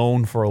been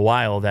known for a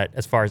while that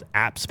as far as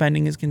app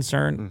spending is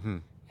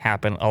concerned,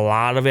 a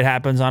lot of it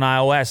happens on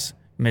iOS,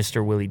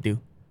 Mr. Willie Doo.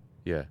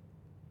 Yeah.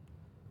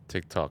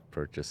 TikTok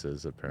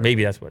purchases, apparently.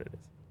 Maybe that's what it is.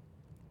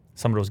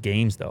 Some of those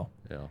games, though.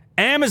 Yeah.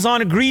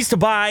 Amazon agrees to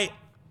buy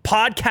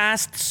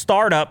podcast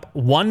startup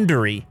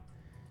Wondery.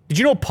 Did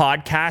you know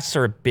podcasts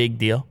are a big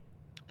deal?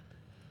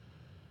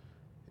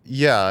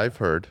 Yeah, I've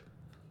heard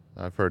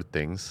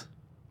things.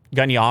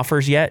 Got any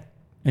offers yet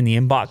in the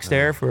inbox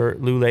there for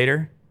Lou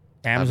Later?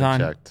 Haven't Amazon,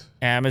 checked.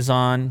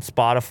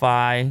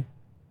 Spotify.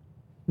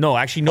 No,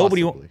 actually,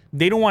 nobody. Possibly.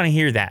 They don't want to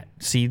hear that.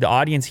 See, the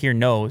audience here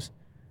knows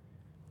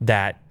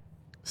that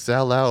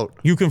Sell out.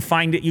 you can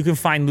find it. You can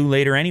find Lou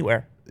Later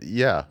anywhere.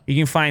 Yeah. You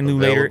can find Lou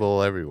Later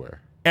Available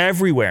everywhere.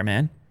 everywhere,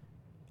 man.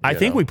 I You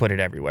think know. we put it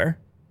everywhere.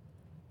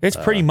 It's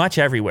pretty much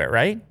everywhere,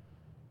 right?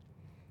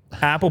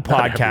 Apple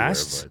Not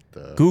Podcasts,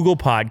 everywhere, but, Google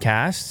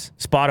Podcasts,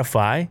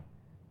 Spotify,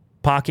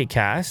 Pocket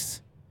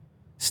Casts,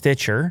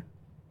 Stitcher,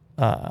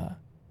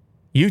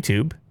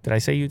 YouTube. Did I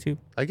say YouTube?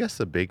 I guess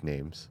the big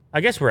names.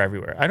 I guess we're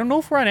everywhere. I don't know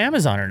if we're on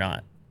Amazon or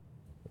not.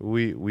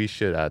 We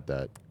should add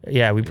that.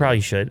 Yeah, we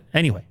probably should.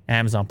 Anyway,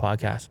 Amazon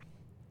Podcast.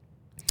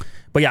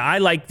 But yeah, I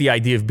like the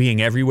idea of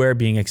being everywhere,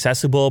 being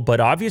accessible. But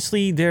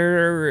obviously,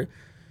 there's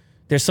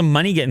some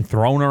money getting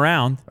thrown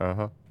around,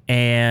 Uh-huh.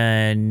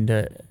 and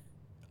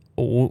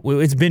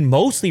it's been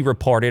mostly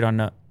reported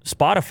on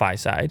Spotify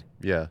side.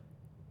 Yeah.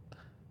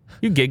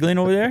 You giggling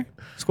over there?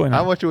 What's going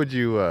How on? much would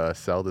you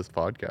sell this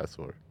podcast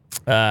for?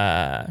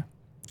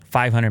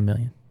 500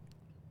 million.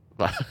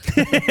 I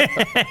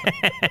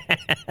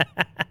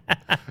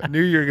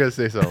knew you were gonna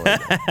say something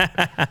like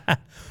that.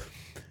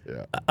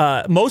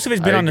 Yeah. Most of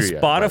it's been I on the agree,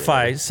 by the way.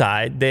 Spotify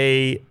side.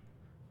 They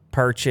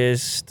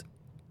purchased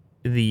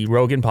the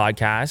Rogan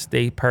podcast.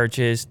 They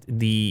purchased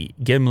the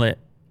Gimlet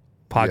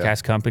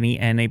podcast company,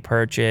 and they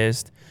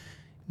purchased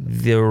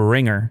the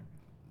Ringer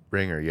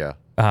Ringer, yeah.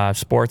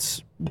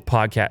 sports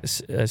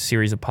podcast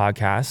series of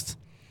podcasts.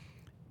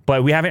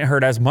 But we haven't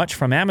heard as much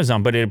from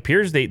Amazon. But it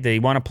appears they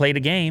want to play the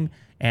game,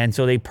 and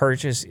so they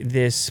purchased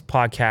this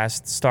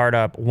podcast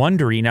startup,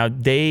 Wondery. Now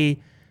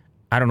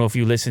I don't know if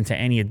you listen to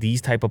any of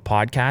these type of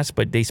podcasts,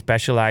 but they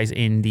specialize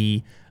in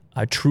the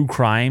true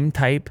crime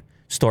type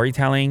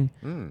storytelling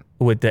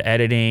with the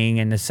editing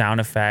and the sound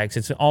effects.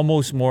 It's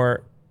almost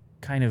more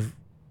kind of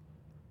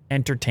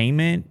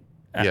entertainment.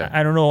 Yeah.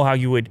 I don't know how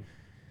you would.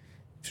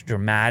 It's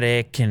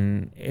dramatic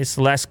and it's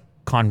less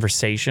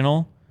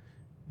conversational.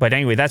 But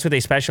anyway, that's what they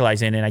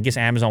specialize in, and I guess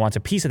Amazon wants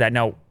a piece of that.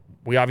 Now,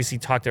 we obviously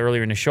talked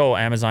earlier in the show,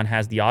 Amazon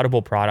has the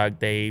Audible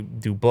product. They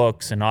do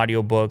books and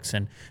audiobooks,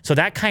 and so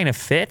that kind of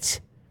fits.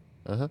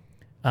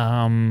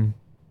 The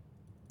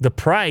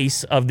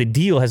price of the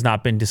deal has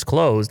not been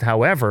disclosed.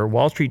 However,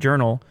 Wall Street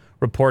Journal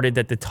reported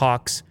that the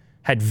talks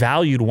had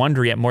valued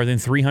Wondery at more than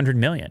 $300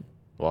 million.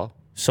 Wow.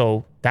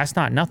 So that's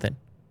not nothing.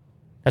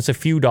 That's a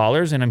few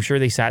dollars, and I'm sure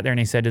they sat there and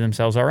they said to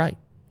themselves, all right,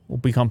 we'll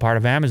become part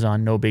of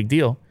Amazon, no big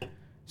deal.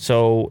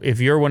 So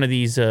if you're one of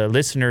these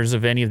listeners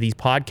of any of these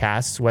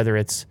podcasts, whether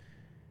it's,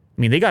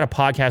 I mean, they got a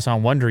podcast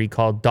on Wondery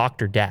called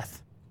Dr.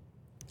 Death.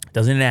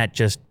 Doesn't that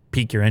just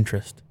pique your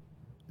interest,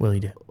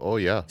 Willie D? Oh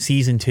yeah.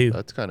 Season 2.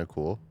 That's kind of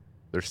cool.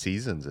 There's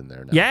seasons in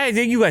there now. Yeah, I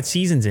think you got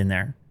seasons in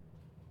there.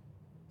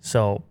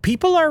 So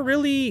people are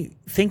really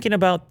thinking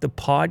about the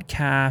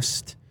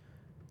podcast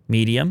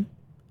medium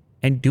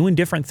and doing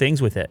different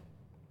things with it.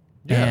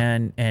 Yeah.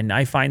 And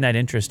I find that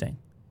interesting.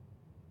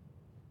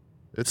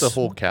 It's a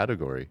whole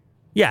category.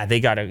 Yeah, they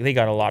got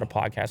a lot of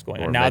podcasts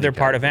going on. Or Now many they're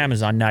part of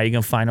categories. Amazon. Now you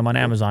can find them on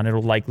Amazon.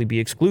 It'll likely be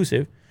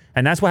exclusive.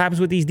 And that's what happens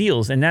with these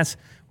deals. And that's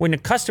when the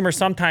customer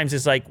sometimes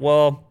is like,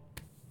 well,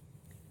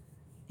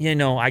 you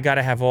know, I got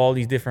to have all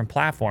these different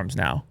platforms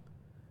now.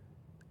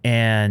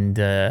 And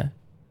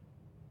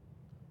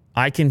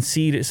I can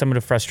see some of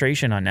the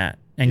frustration on that.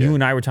 And you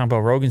and I were talking about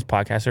Rogan's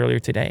podcast earlier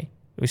today.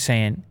 It was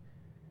saying,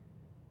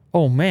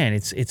 oh man,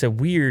 it's a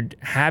weird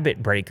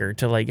habit breaker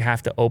to like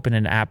have to open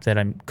an app that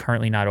I'm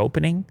currently not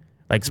opening,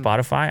 like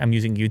Spotify. I'm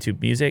using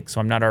YouTube Music, so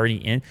I'm not already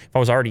in. If I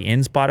was already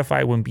in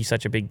Spotify, it wouldn't be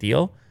such a big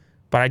deal.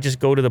 But I just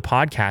go to the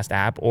podcast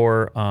app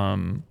or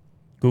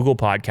Google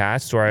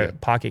Podcasts or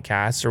Pocket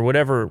Casts or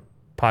whatever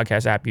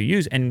podcast app you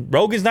use, and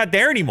Rogan's not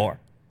there anymore.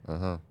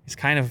 He's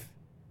kind of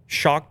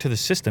shocked to the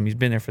system. He's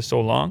been there for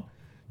so long.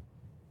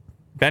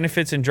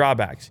 Benefits and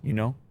drawbacks, you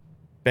know?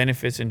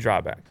 Benefits and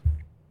drawbacks.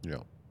 Yeah.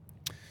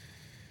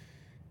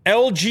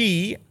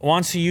 LG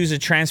wants to use a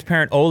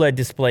transparent OLED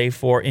display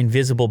for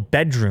invisible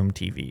bedroom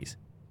TVs.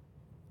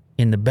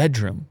 In the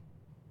bedroom,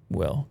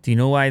 Will, do you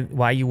know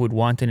why you would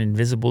want an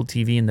invisible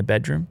TV in the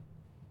bedroom?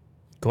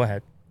 Go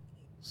ahead.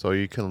 So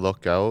you can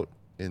look out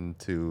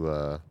into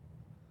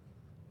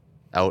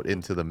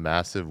the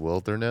massive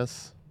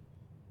wilderness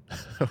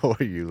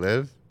where you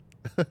live.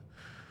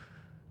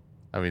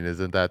 I mean,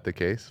 isn't that the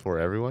case for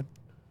everyone?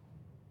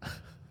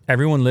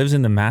 Everyone lives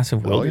in the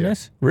massive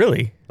wilderness?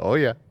 Really? Oh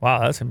yeah. Wow,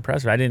 that's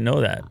impressive. I didn't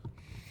know that.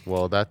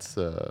 Well, that's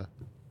what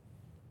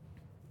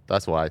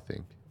I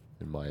think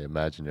in my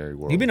imaginary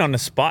world. You've been on the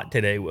spot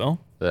today,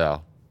 Will. Yeah.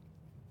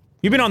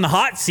 You've been on the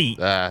hot seat.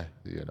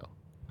 You know.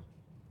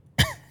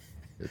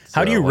 It's,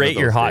 How do you one of rate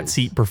your those hot days.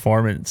 seat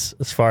performance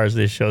as far as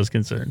this show is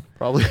concerned?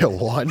 Probably a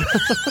 1.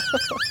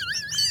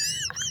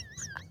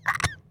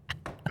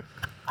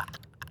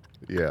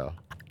 Yeah.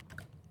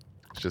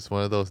 It's just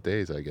one of those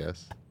days, I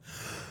guess.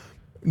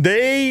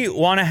 They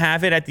want to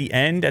have it at the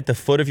end, at the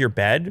foot of your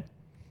bed,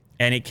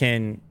 and it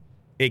can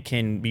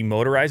be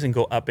motorized and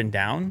go up and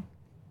down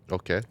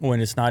Okay.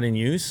 when it's not in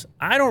use.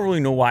 I don't really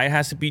know why it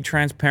has to be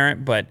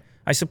transparent, but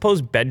I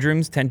suppose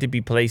bedrooms tend to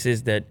be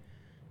places that,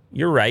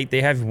 you're right,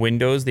 they have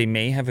windows, they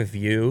may have a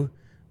view.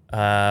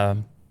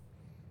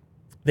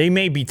 They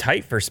may be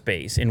tight for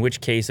space, in which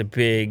case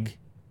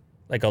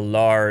a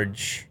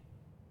large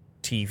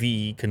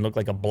TV can look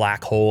like a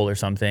black hole or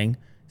something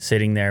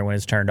sitting there when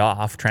it's turned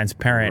off.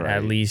 Transparent,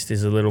 at Right. least,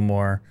 is a little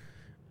more,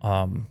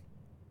 what's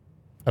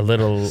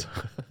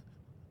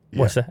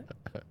that?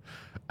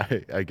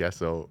 I guess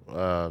so.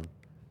 I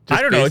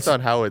don't know, Based it's- on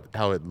how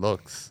it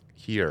looks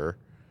here.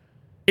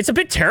 It's a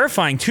bit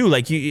terrifying too.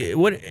 Like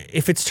what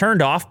if it's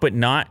turned off but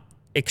not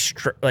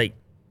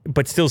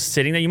but still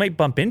sitting there? You might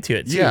bump into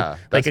it too. Yeah,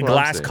 like that's a what I'm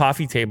glass saying.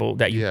 coffee table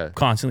that you Yeah.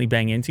 constantly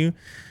bang into.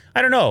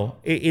 I don't know.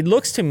 It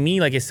looks to me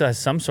like it still has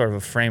some sort of a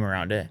frame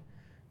around it.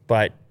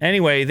 But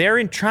anyway,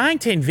 they're trying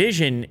to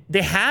envision.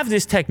 They have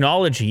this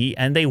technology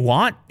and they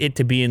want it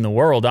to be in the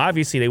world.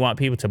 Obviously, they want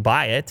people to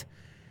buy it.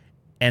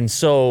 And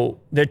so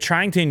they're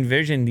trying to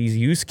envision these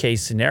use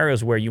case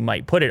scenarios where you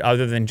might put it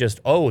other than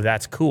just, oh,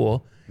 that's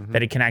cool,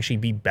 that it can actually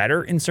be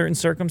better in certain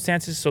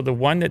circumstances. So the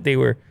one that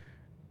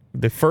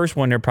the first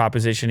one they're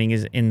propositioning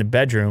is in the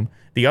bedroom.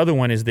 The other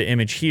one is the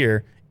image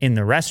here in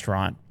the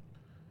restaurant.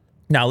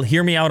 Now,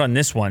 hear me out on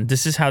this one.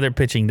 This is how they're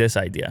pitching this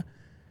idea.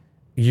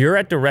 You're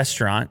at the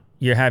restaurant,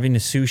 you're having the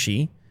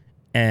sushi,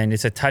 and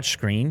it's a touch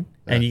screen,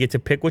 and you get to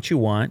pick what you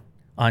want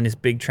on this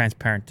big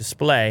transparent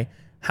display.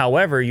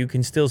 However, you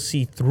can still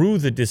see through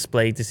the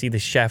display to see the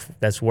chef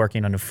that's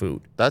working on the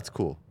food. That's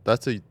cool.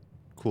 That's a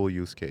cool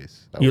use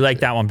case. You like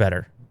that one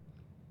better?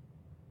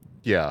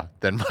 Yeah.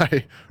 Then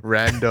my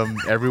random,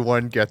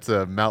 everyone gets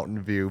a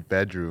mountain view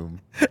bedroom.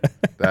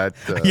 That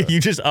You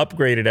just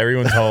upgraded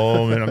everyone's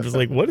home, and I'm just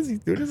like, what is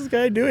this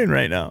guy doing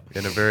right now?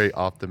 in a very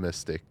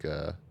optimistic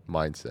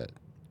mindset.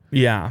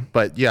 Yeah.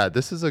 But yeah,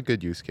 this is a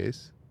good use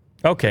case.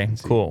 Okay,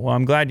 cool. Well,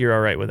 I'm glad you're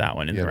all right with that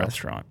one in the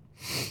restaurant.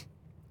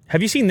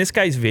 Have you seen this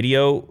guy's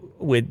video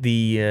with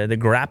the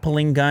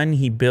grappling gun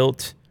he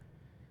built?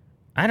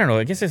 I don't know.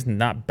 I guess it's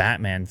not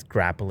Batman's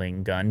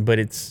grappling gun, but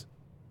it's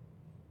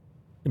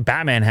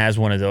Batman has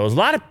one of those. A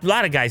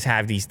lot of guys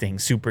have these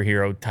things,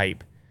 superhero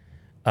type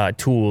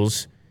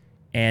tools.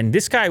 And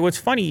this guy, what's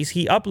funny is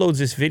he uploads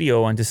this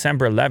video on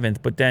December 11th,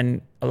 but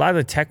then a lot of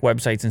the tech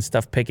websites and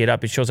stuff pick it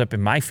up. It shows up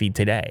in my feed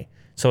today.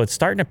 So it's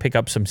starting to pick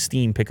up some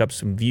steam, pick up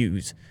some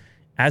views.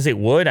 As it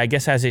would, I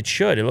guess as it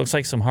should. It looks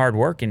like some hard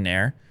work in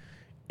there.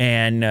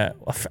 And a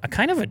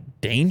kind of a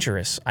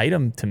dangerous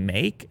item to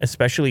make,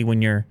 especially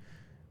when you're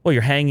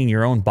hanging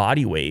your own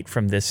body weight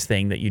from this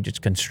thing that you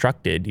just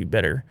constructed. You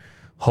better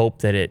hope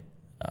that it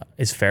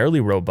is fairly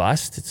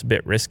robust. It's a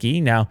bit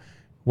risky. Now,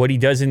 what he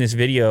does in this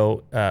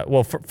video,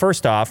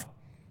 first off,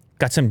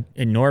 got some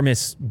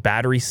enormous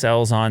battery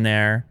cells on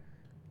there.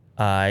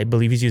 I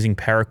believe he's using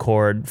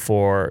paracord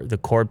for the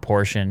cord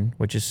portion,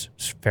 which is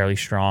fairly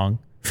strong.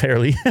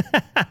 Fairly.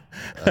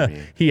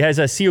 He has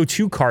a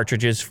CO2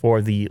 cartridges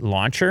for the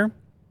launcher,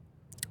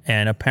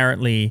 and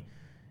apparently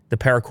the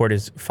paracord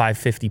is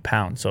 550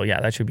 pounds. So yeah,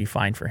 that should be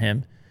fine for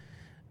him.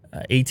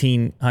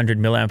 1800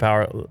 milliamp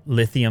hour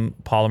lithium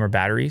polymer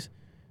batteries,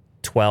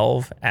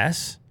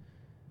 12S.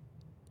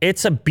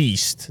 It's a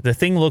beast. The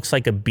thing looks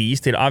like a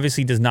beast. It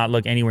obviously does not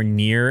look anywhere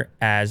near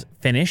as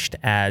finished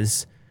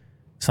as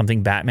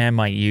something Batman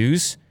might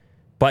use.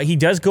 But he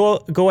does go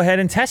ahead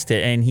and test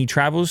it, and he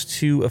travels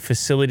to a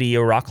facility,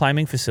 a rock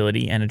climbing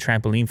facility and a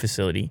trampoline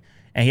facility,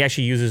 and he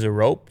actually uses a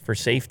rope for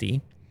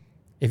safety.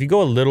 If you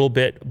go a little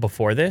bit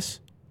before this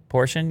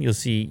portion, you'll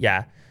see,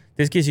 yeah,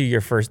 this gives you your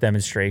first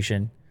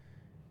demonstration.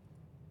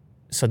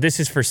 So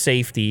this is for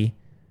safety.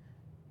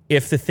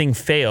 If the thing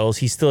fails,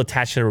 he's still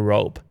attached to a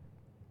rope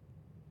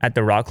at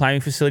the rock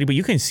climbing facility, but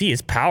you can see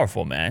it's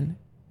powerful, man.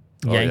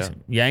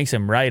 Yanks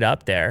him right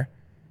up there.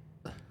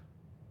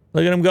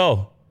 Look at him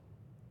go.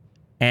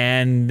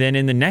 And then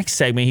in the next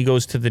segment, he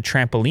goes to the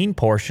trampoline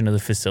portion of the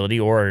facility,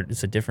 or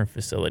it's a different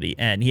facility,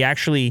 and he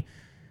actually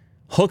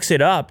hooks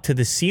it up to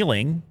the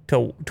ceiling,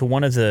 to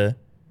one of the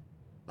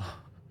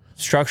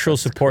structural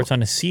supports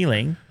on the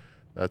ceiling.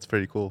 That's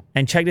pretty cool.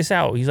 And check this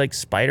out. He's like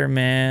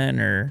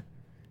Spider-Man or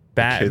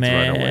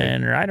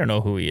Batman, or I don't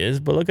know who he is,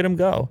 but look at him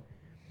go.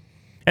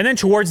 And then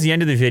towards the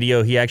end of the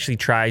video, he actually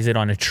tries it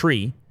on a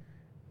tree.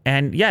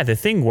 And yeah, the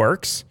thing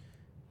works.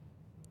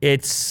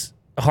 It's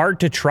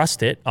hard to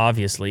trust it,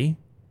 obviously.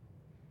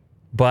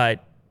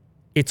 But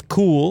it's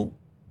cool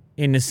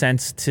in the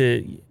sense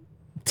to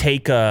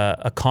take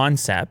a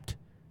concept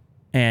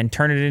and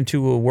turn it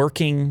into a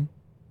working...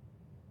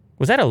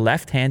 Was that a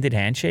left-handed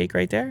handshake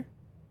right there?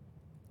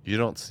 You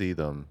don't see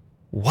them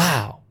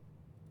Wow.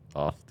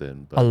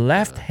 often. But, A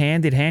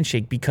left-handed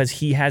handshake because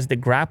he has the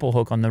grapple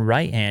hook on the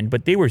right hand,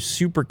 but they were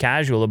super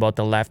casual about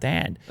the left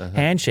hand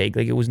handshake,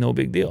 like it was no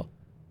big deal.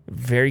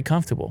 Very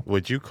comfortable.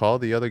 Would you call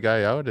the other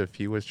guy out if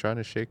he was trying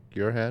to shake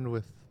your hand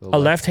with A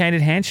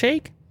left-handed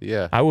handshake?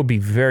 Yeah. I would be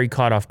very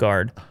caught off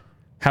guard.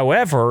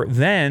 However,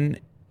 then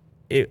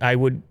I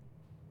would.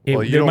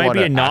 Well, you there don't might be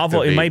wanna a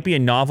novel. It activate- might be a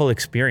novel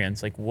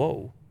experience. Like,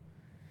 whoa,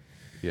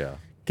 Yeah.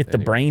 get the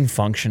brain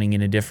functioning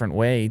in a different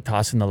way,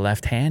 tossing the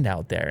left hand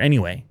out there.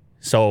 Anyway,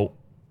 so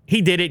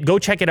he did it. Go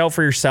check it out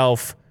for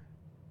yourself.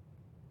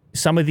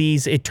 Some of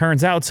these, it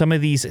turns out, some of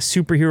these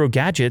superhero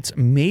gadgets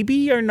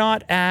maybe are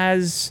not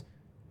as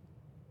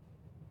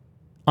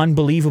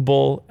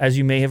unbelievable as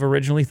you may have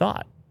originally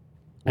thought.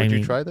 Would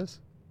you try this?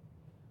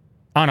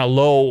 On a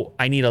low,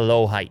 I need a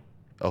low height.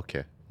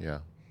 Okay. Yeah.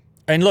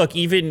 And look,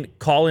 even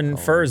Colin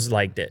Furs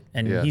liked it.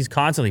 And Yeah. he's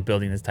constantly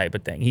building this type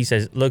of thing. He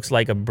says, looks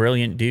like a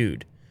brilliant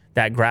dude.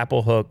 That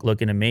grapple hook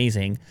looking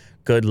amazing.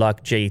 Good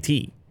luck,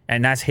 JT.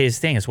 And that's his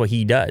thing. It's what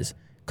he does.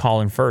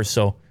 Colin Furs.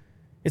 So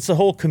it's the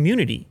whole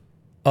community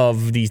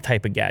of these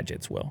type of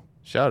gadgets, Will.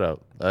 Shout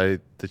out.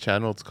 The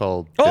channel, it's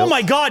called Oh Built-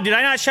 my God. Did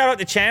I not shout out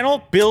the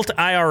channel? Built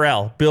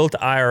IRL. Built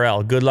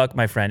IRL. Good luck,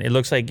 my friend. It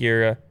looks like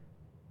you're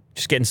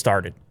just getting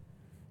started.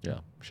 Yeah.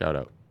 Shout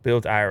out.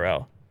 Built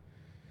IRL.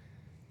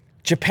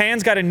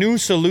 Japan's got a new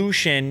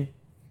solution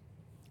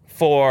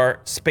for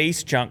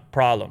space junk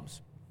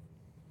problems.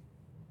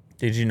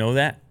 Did you know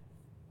that?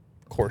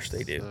 course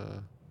they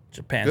do.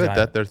 Japan's Good got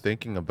that it. they're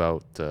thinking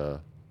about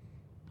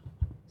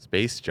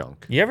space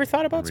junk. You ever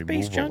thought about and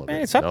space removal junk, of man?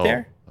 it. It's up No,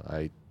 there.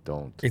 I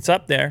don't. It's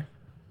up there,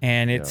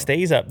 and it Yeah.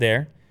 stays up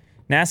there.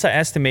 NASA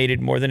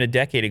estimated more than a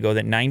decade ago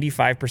that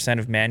 95%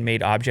 of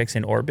man-made objects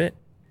in orbit,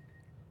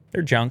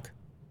 they're junk.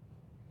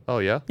 Oh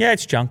yeah. Yeah,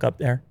 it's junk up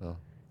there. Oh.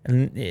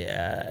 And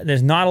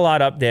there's not a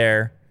lot up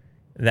there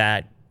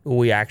that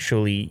we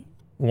actually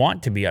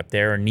want to be up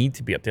there or need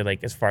to be up there,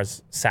 like as far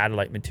as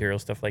satellite material,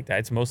 stuff like that.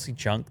 It's mostly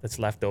junk that's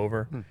left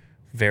over,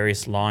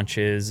 various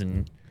launches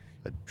and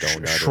A donut or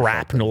something.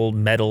 shrapnel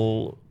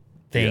metal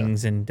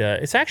things. And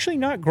it's actually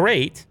not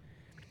great.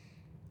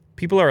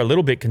 People are a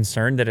little bit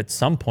concerned that at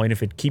some point,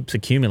 if it keeps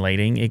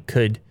accumulating, it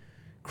could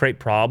create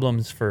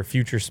problems for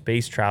future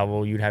space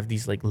travel. You'd have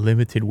these like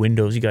limited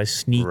windows. You guys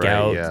sneak Right,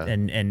 out yeah.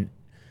 and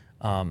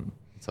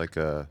It's like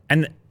a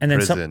then some,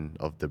 prison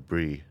of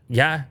debris.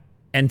 yeah,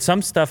 and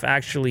some stuff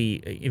actually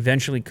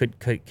eventually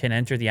can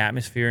enter the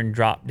atmosphere and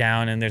drop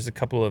down. And there's a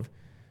couple of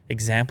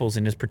examples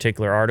in this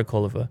particular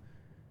article of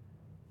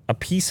a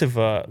piece of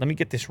a. Let me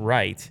get this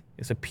right.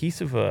 It's a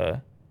piece of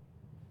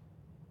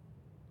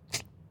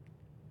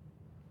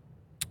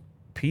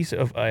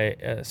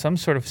some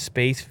sort of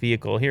space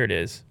vehicle. Here it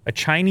is. A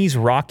Chinese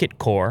rocket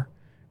core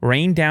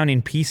rained down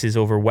in pieces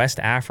over West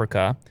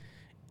Africa.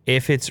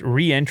 If its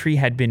re-entry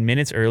had been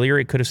minutes earlier,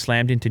 it could have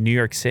slammed into New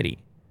York City.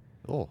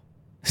 Oh.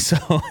 So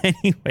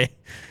anyway,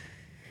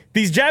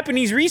 these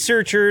Japanese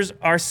researchers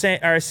are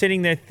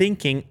sitting there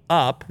thinking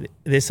up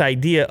this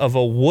idea of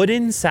a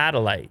wooden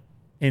satellite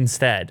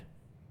instead.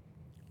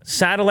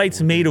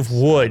 Satellites made of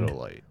wood.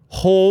 Satellite.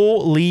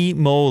 Holy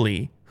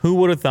moly. Who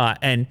would have thought?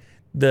 And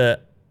the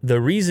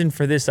reason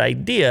for this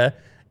idea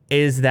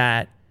is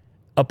that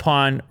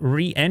upon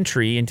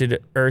re-entry into the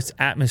Earth's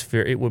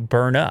atmosphere, it would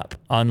burn up,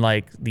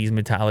 unlike these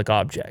metallic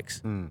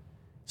objects.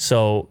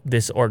 So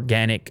this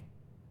organic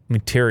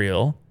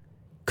material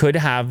could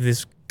have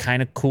this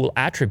kind of cool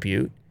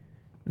attribute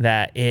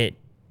that it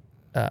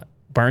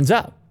burns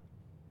up.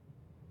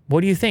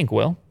 What do you think,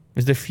 Will?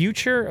 Is the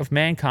future of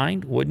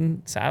mankind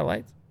wooden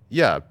satellites?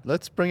 Yeah,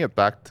 let's bring it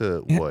back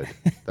to wood.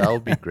 That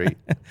would be great.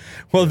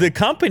 Well, the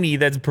company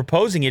that's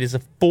proposing it is a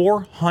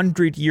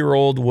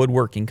 400-year-old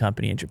woodworking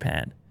company in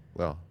Japan.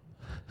 Well,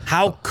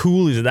 How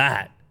cool is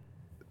that?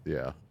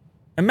 yeah.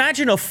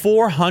 Imagine a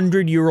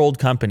 400-year-old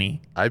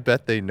company. I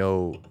bet they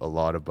know a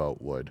lot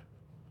about wood.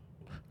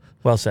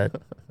 Well said.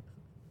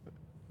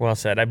 Well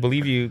said. I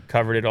believe you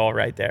covered it all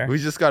right there. We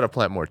just got to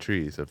plant more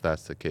trees if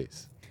that's the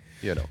case.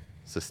 You know,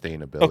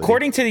 sustainability.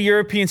 According to the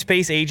European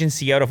Space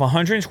Agency, out of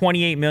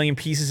 128 million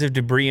pieces of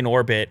debris in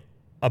orbit,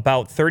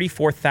 about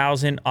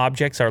 34,000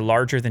 objects are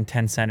larger than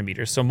 10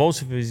 centimeters. So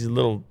most of these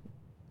little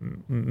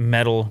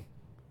metal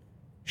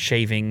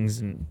shavings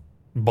and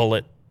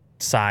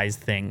bullet-sized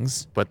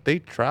things. But they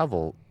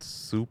travel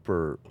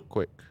super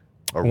quick.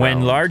 When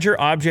around larger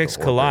objects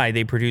the orbit. collide,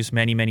 they produce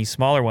many, many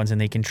smaller ones, and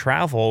they can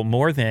travel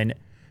more than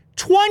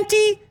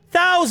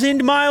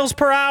 20,000 miles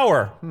per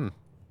hour. You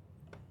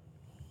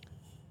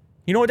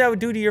know what that would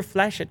do to your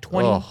flesh at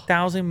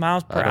 20,000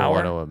 miles per I don't hour?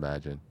 want to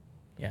imagine.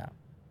 Yeah.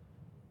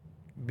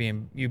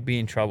 You'd be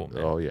in trouble,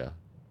 man. Oh, yeah.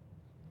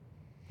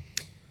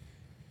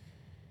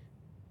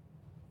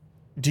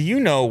 Do you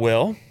know,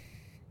 Will,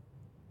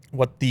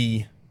 what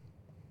the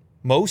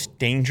most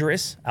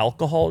dangerous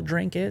alcohol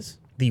drink is?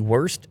 The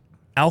worst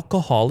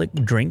alcoholic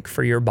drink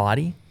for your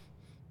body?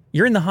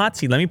 You're in the hot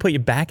seat. Let me put you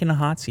back in the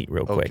hot seat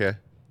real quick. Okay.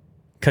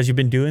 Because you've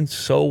been doing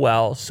so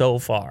well so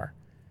far.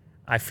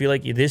 I feel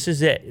like this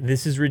is it.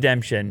 This is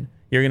redemption.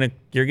 You're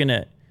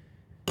gonna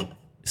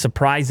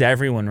surprise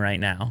everyone right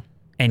now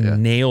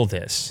and nail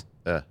this.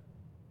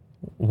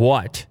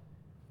 What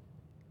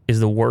is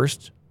the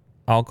worst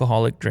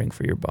alcoholic drink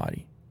for your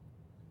body?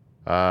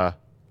 I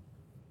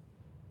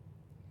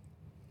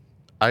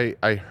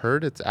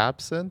heard it's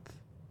absinthe,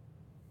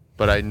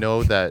 but I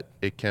know that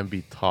it can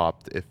be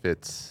topped if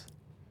it's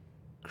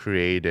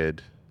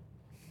created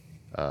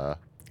with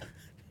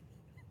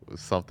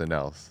something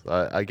else.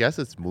 I guess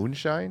it's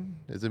moonshine.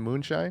 Is it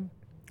moonshine?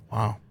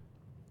 Wow.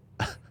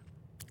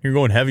 You're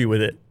going heavy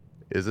with it.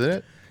 Isn't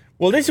it?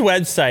 Well, this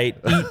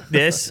website,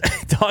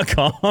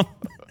 eatthis.com.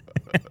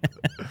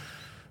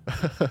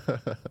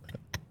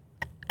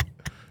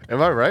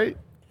 Am I right?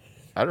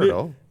 I don't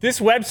know. This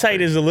website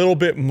is a little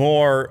bit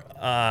more,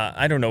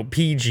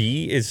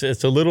 PG.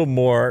 It's a little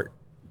more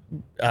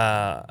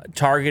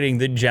targeting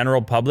the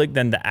general public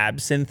than the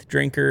absinthe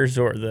drinkers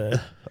or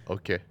the,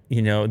 Okay.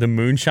 the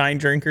moonshine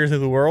drinkers of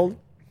the world.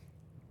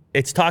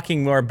 It's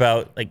talking more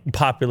about like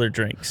popular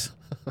drinks.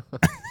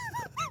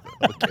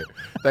 Okay.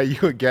 That you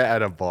would get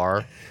at a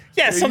bar.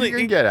 Yeah, something you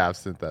can get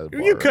absinthe at a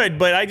bar. you right? could,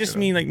 but I just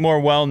mean like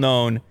more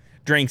well-known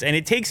drinks, and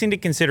it takes into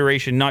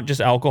consideration not just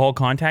alcohol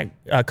content,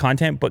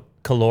 but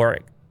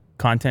caloric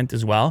content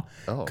as well.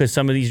 Oh. Because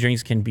some of these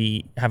drinks can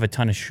have a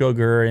ton of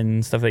sugar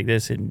and stuff like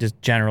this, and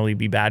just generally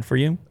be bad for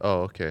you.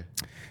 Oh, okay.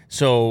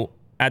 So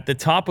at the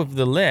top of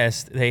the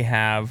list, they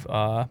have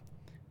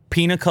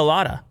pina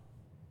colada.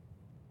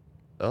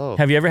 Oh.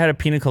 Have you ever had a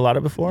pina colada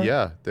before?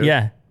 Yeah.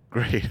 Yeah.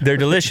 great. They're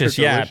delicious,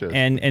 They're yeah. delicious.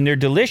 And they're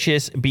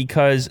delicious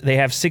because they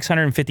have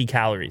 650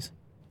 calories.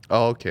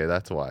 Oh, okay,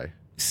 that's why.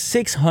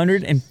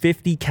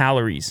 650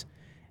 calories.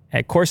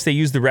 Of course, they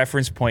use the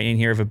reference point in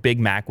here of a Big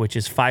Mac, which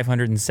is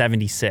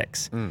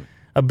 576.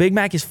 A Big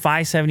Mac is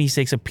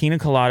 576. A pina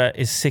colada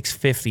is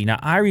 650. Now,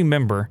 I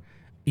remember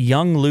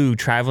young Lou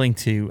traveling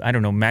to, I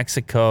don't know,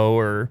 Mexico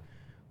or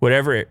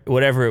whatever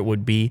it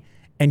would be,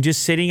 and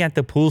just sitting at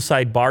the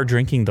poolside bar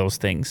drinking those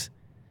things.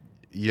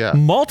 Yeah.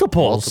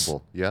 Multiples.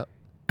 Multiple. Yeah.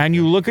 And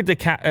you look at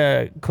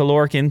the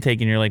caloric intake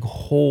and you're like,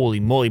 holy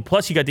moly.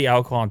 Plus, you got the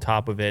alcohol on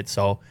top of it.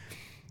 So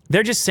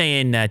they're just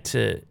saying that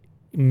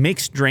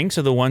mixed drinks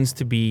are the ones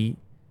to be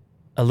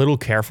a little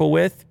careful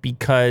with,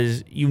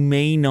 because you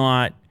may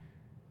not,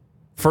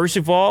 first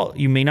of all,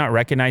 you may not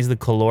recognize the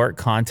caloric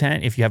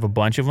content if you have a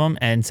bunch of them.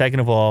 And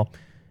second of all,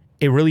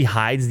 it really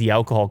hides the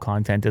alcohol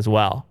content as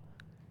well.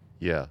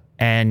 Yeah.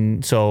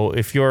 And so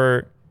if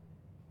you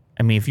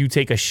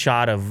take a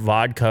shot of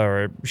vodka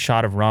or a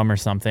shot of rum or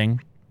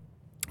something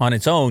on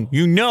its own,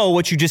 you know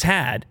what you just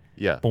had.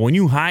 Yeah. But when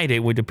you hide it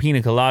with the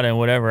pina colada and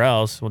whatever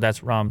else, well,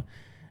 that's rum,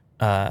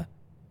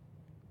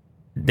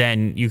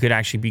 then you could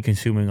actually be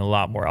consuming a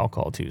lot more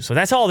alcohol too. So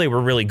that's all they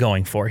were really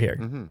going for here.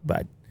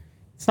 But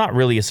it's not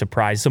really a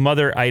surprise. Some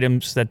other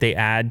items that they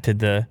add to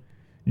the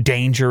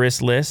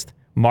dangerous list: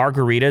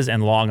 margaritas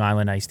and Long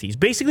Island iced teas.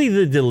 Basically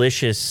the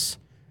delicious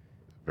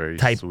Very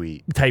type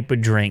sweet.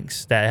 of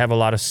drinks that have a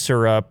lot of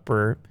syrup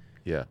or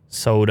Yeah.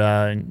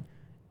 soda, and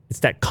it's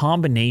that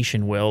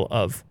combination, Will,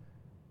 of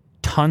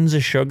tons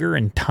of sugar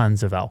and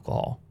tons of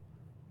alcohol.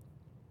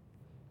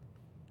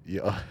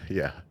 Yeah.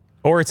 Yeah.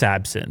 Or it's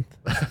absinthe.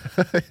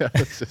 Yeah,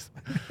 it's just.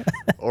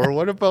 Or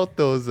what about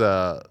those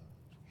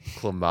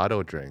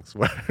clamato drinks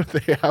where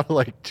they have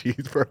like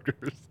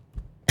cheeseburgers?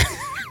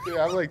 They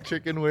have like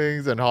chicken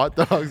wings and hot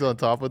dogs on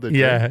top of the drink.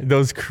 Yeah,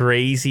 those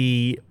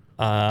crazy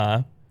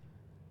what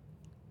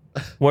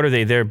are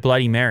they? They're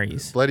Bloody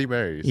Marys. Bloody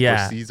Marys.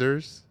 Yeah. Or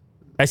Caesars.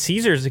 A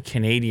Caesar's a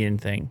Canadian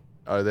thing.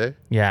 Are they?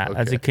 Yeah,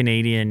 that's a Okay.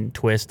 Canadian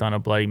twist on a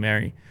Bloody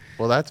Mary.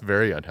 Well, that's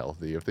very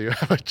unhealthy if they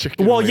have a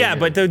chicken. Well, wing yeah, and-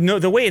 but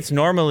the way it's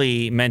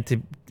normally meant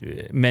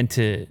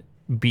to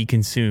be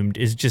consumed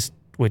is just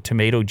with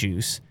tomato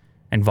juice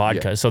and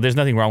vodka. Yeah. So there's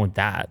nothing wrong with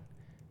that.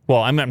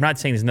 Well, I'm not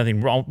saying there's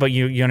nothing wrong, but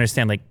you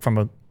understand, like, from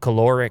a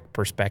caloric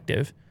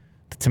perspective,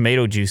 the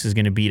tomato juice is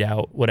going to beat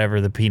out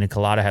whatever the pina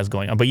colada has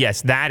going on. But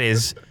yes, that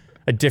is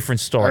a different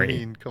story. I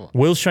mean, come on.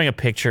 Will's showing a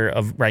picture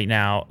of right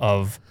now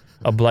of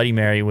a Bloody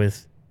Mary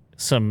with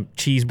some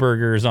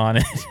cheeseburgers on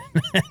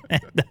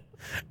it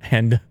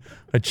and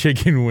a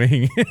chicken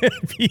wing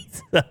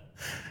pizza.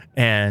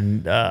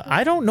 And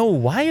I don't know,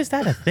 why is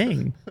that a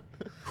thing?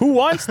 Who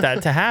wants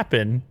that to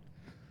happen?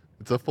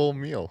 It's a full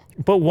meal.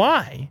 But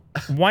why?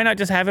 Why not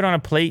just have it on a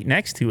plate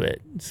next to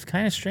it? It's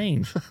kind of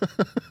strange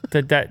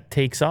that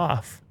takes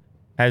off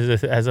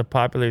as a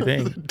popular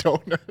thing.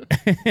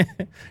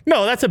 Donut.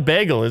 No, that's a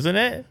bagel, isn't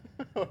it?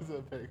 Was it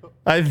a bagel?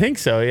 I think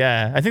so,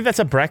 yeah. I think that's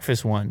a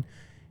breakfast one.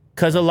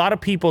 Because a lot of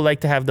people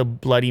like to have the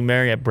Bloody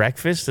Mary at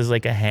breakfast as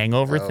like a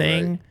hangover Oh,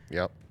 thing right.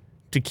 Yep.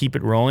 to keep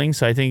it rolling.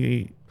 So I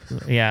think,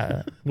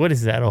 yeah. What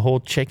is that? A whole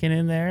chicken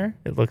in there?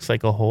 It looks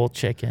like a whole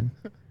chicken.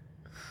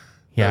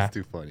 Yeah. That's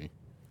too funny.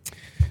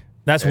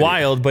 That's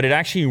wild, but it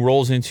actually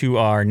rolls into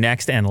our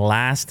next and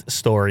last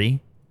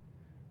story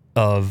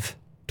of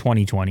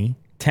 2020.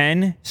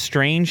 10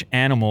 strange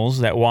animals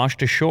that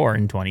washed ashore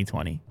in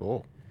 2020.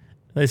 Oh.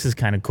 This is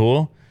kind of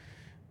cool.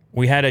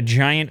 We had a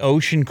giant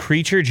ocean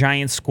creature,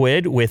 giant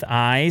squid, with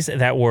eyes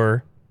that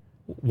were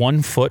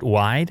 1 foot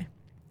wide.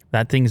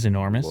 That thing's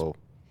enormous. Whoa.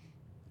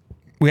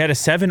 We had a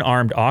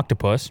 7-armed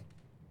octopus.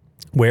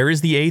 Where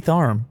is the 8th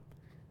arm?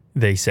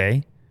 They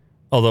say.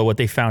 Although what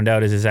they found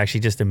out is it's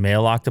actually just a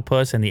male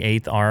octopus, and the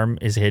 8th arm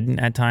is hidden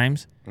at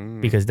times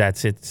because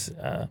that's its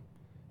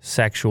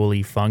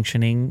sexually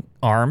functioning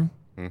arm.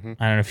 I don't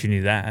know if you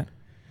knew that.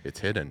 It's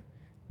hidden.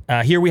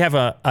 Here we have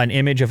an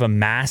image of a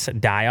mass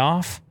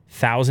die-off.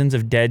 Thousands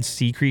of dead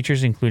sea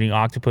creatures, including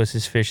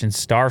octopuses, fish, and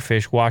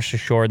starfish, washed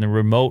ashore in the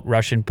remote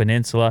Russian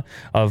peninsula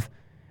of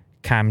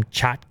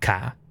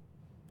Kamchatka.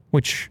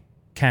 Which,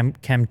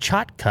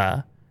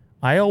 Kamchatka,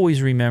 I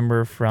always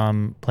remember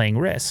from playing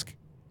Risk.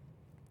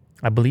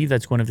 I believe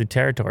that's one of the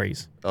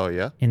territories Oh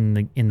yeah. in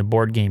the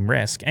board game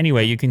Risk.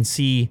 Anyway, you can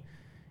see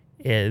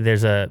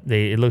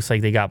it looks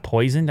like they got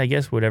poisoned, I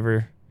guess,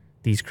 whatever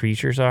these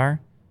creatures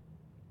are.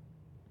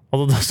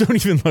 Although those don't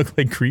even look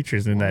like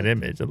creatures in that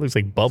image. It looks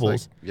like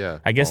bubbles. yeah,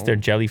 I guess they're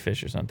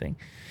jellyfish or something.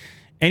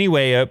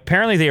 Anyway,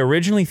 apparently they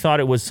originally thought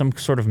it was some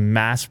sort of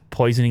mass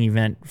poisoning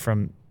event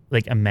from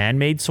like a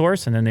man-made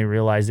source, and then they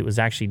realized it was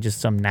actually just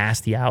some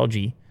nasty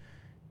algae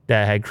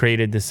that had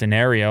created the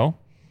scenario.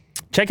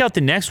 Check out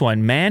the next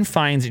one. Man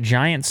finds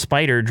giant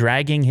spider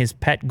dragging his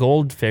pet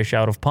goldfish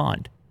out of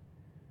pond.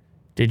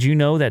 Did you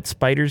know that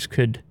spiders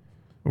could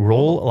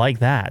roll like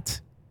that?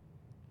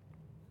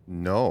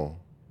 No.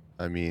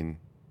 I mean,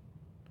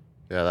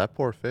 yeah, that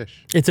poor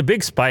fish. It's a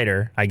big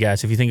spider, I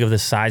guess. If you think of the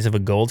size of a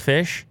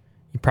goldfish,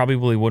 you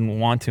probably wouldn't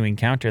want to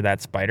encounter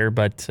that spider,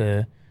 but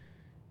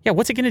Yeah,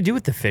 what's it going to do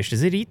with the fish?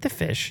 Does it eat the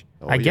fish?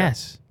 Oh, I yeah.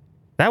 guess.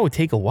 That would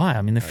take a while.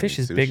 I mean, the fish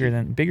is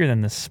sushi. bigger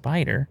than the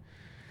spider.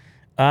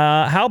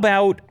 How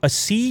about a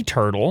sea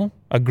turtle,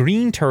 a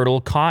green turtle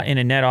caught in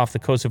a net off the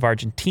coast of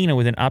Argentina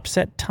with an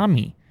upset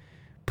tummy?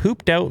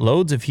 Pooped out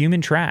loads of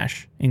human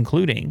trash,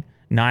 including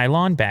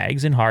nylon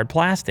bags and hard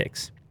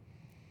plastics.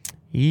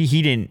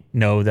 He didn't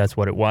know that's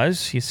what it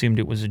was. He assumed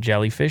it was a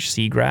jellyfish,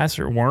 seagrass,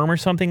 or worm or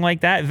something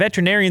like that.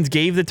 Veterinarians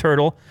gave the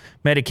turtle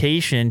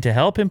medication to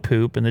help him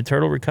poop, and the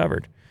turtle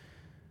recovered.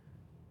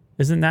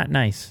 Isn't that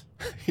nice?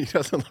 He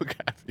doesn't look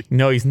happy.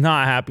 No, he's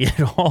not happy at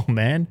all,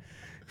 man.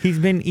 He's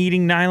been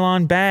eating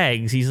nylon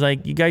bags. He's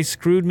like, you guys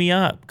screwed me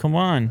up. Come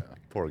on.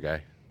 Poor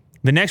guy.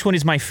 The next one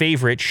is my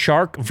favorite,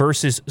 shark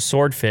versus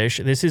swordfish.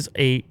 This is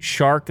a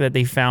shark that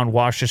they found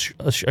washed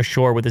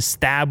ashore with a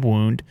stab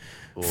wound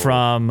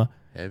from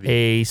heavy.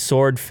 a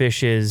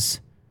swordfish's,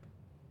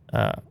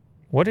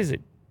 what is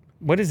it?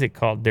 What is it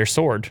called? Their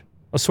sword.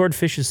 A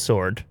swordfish's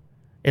sword.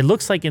 It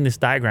looks like in this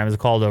diagram it's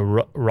called a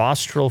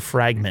rostral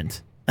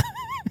fragment.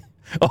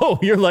 Oh,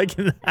 you're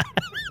liking that?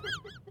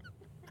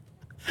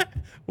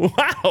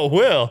 Wow,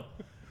 Will.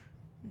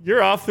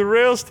 You're off the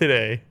rails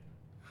today.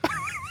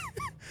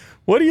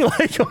 What do you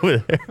like over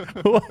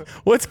there?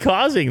 What's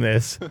causing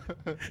this?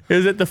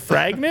 Is it the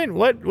fragment?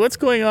 What's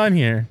going on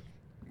here?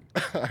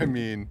 I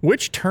mean,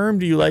 Which term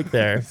do you like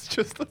there? it's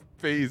just the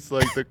face,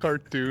 like the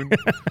cartoon.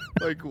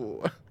 Like,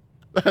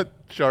 that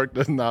shark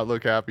does not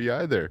look happy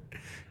either.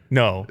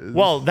 No.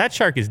 Well, that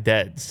shark is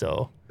dead,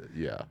 so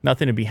Yeah.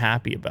 nothing to be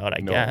happy about,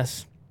 I No.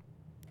 guess.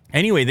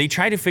 Anyway, they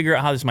tried to figure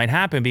out how this might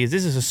happen because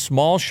this is a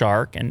small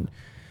shark, and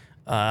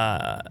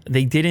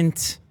they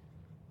didn't.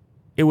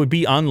 It would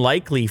be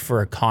unlikely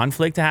for a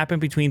conflict to happen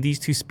between these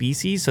two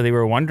species, so they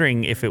were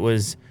wondering if it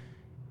was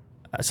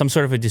some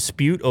sort of a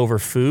dispute over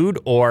food,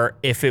 or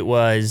if it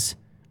was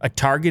a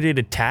targeted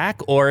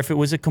attack, or if it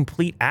was a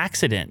complete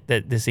accident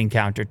that this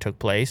encounter took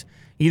place.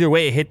 Either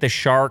way, it hit the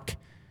shark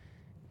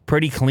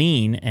pretty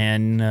clean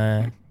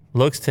and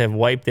looks to have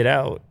wiped it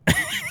out.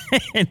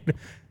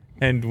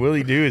 And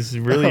Willie Doo is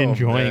really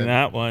enjoying man.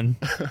 that one.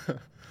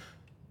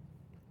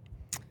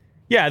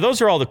 Yeah,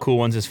 those are all the cool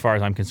ones as far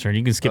as I'm concerned.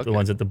 You can skip the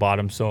ones at the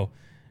bottom. So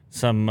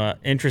some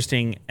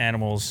interesting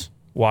animals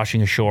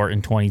washing ashore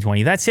in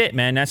 2020. That's it,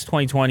 man. That's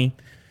 2020.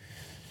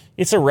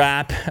 It's a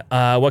wrap.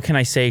 What can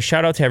I say?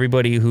 Shout out to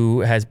everybody who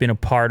has been a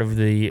part of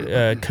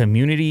the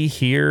community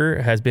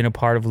here, has been a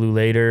part of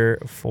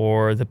Lulater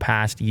for the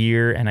past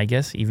year, and I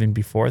guess even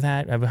before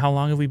that. How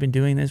long have we been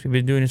doing this? We've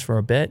been doing this for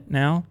a bit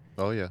now.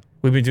 Oh, yeah.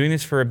 We've been doing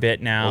this for a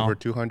bit now. Over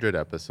 200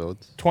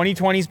 episodes.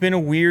 2020's been a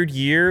weird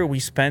year. We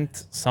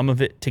spent some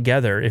of it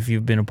together, if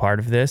you've been a part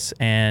of this.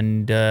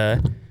 And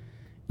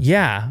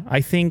yeah,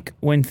 I think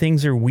when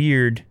things are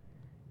weird,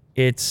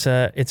 it's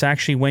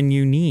actually when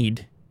you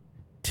need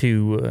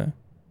to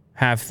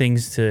have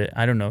things to,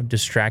 I don't know,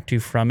 distract you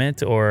from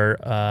it, or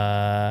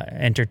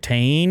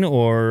entertain,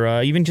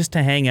 or even just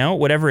to hang out,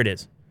 whatever it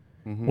is.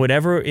 Mm-hmm.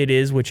 Whatever it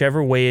is,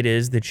 whichever way it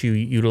is that you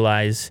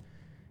utilize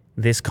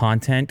this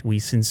content, we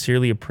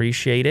sincerely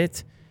appreciate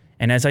it.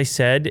 And as I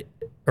said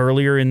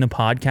earlier in the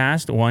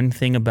podcast, one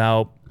thing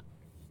about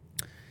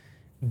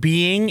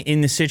being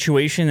in the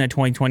situation that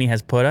 2020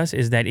 has put us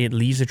is that it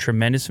leaves a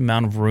tremendous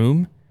amount of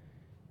room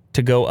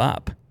to go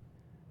up.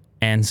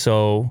 And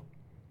so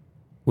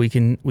we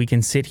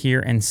can sit here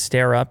and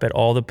stare up at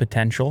all the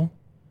potential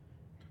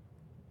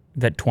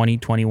that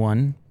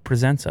 2021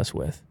 presents us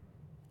with.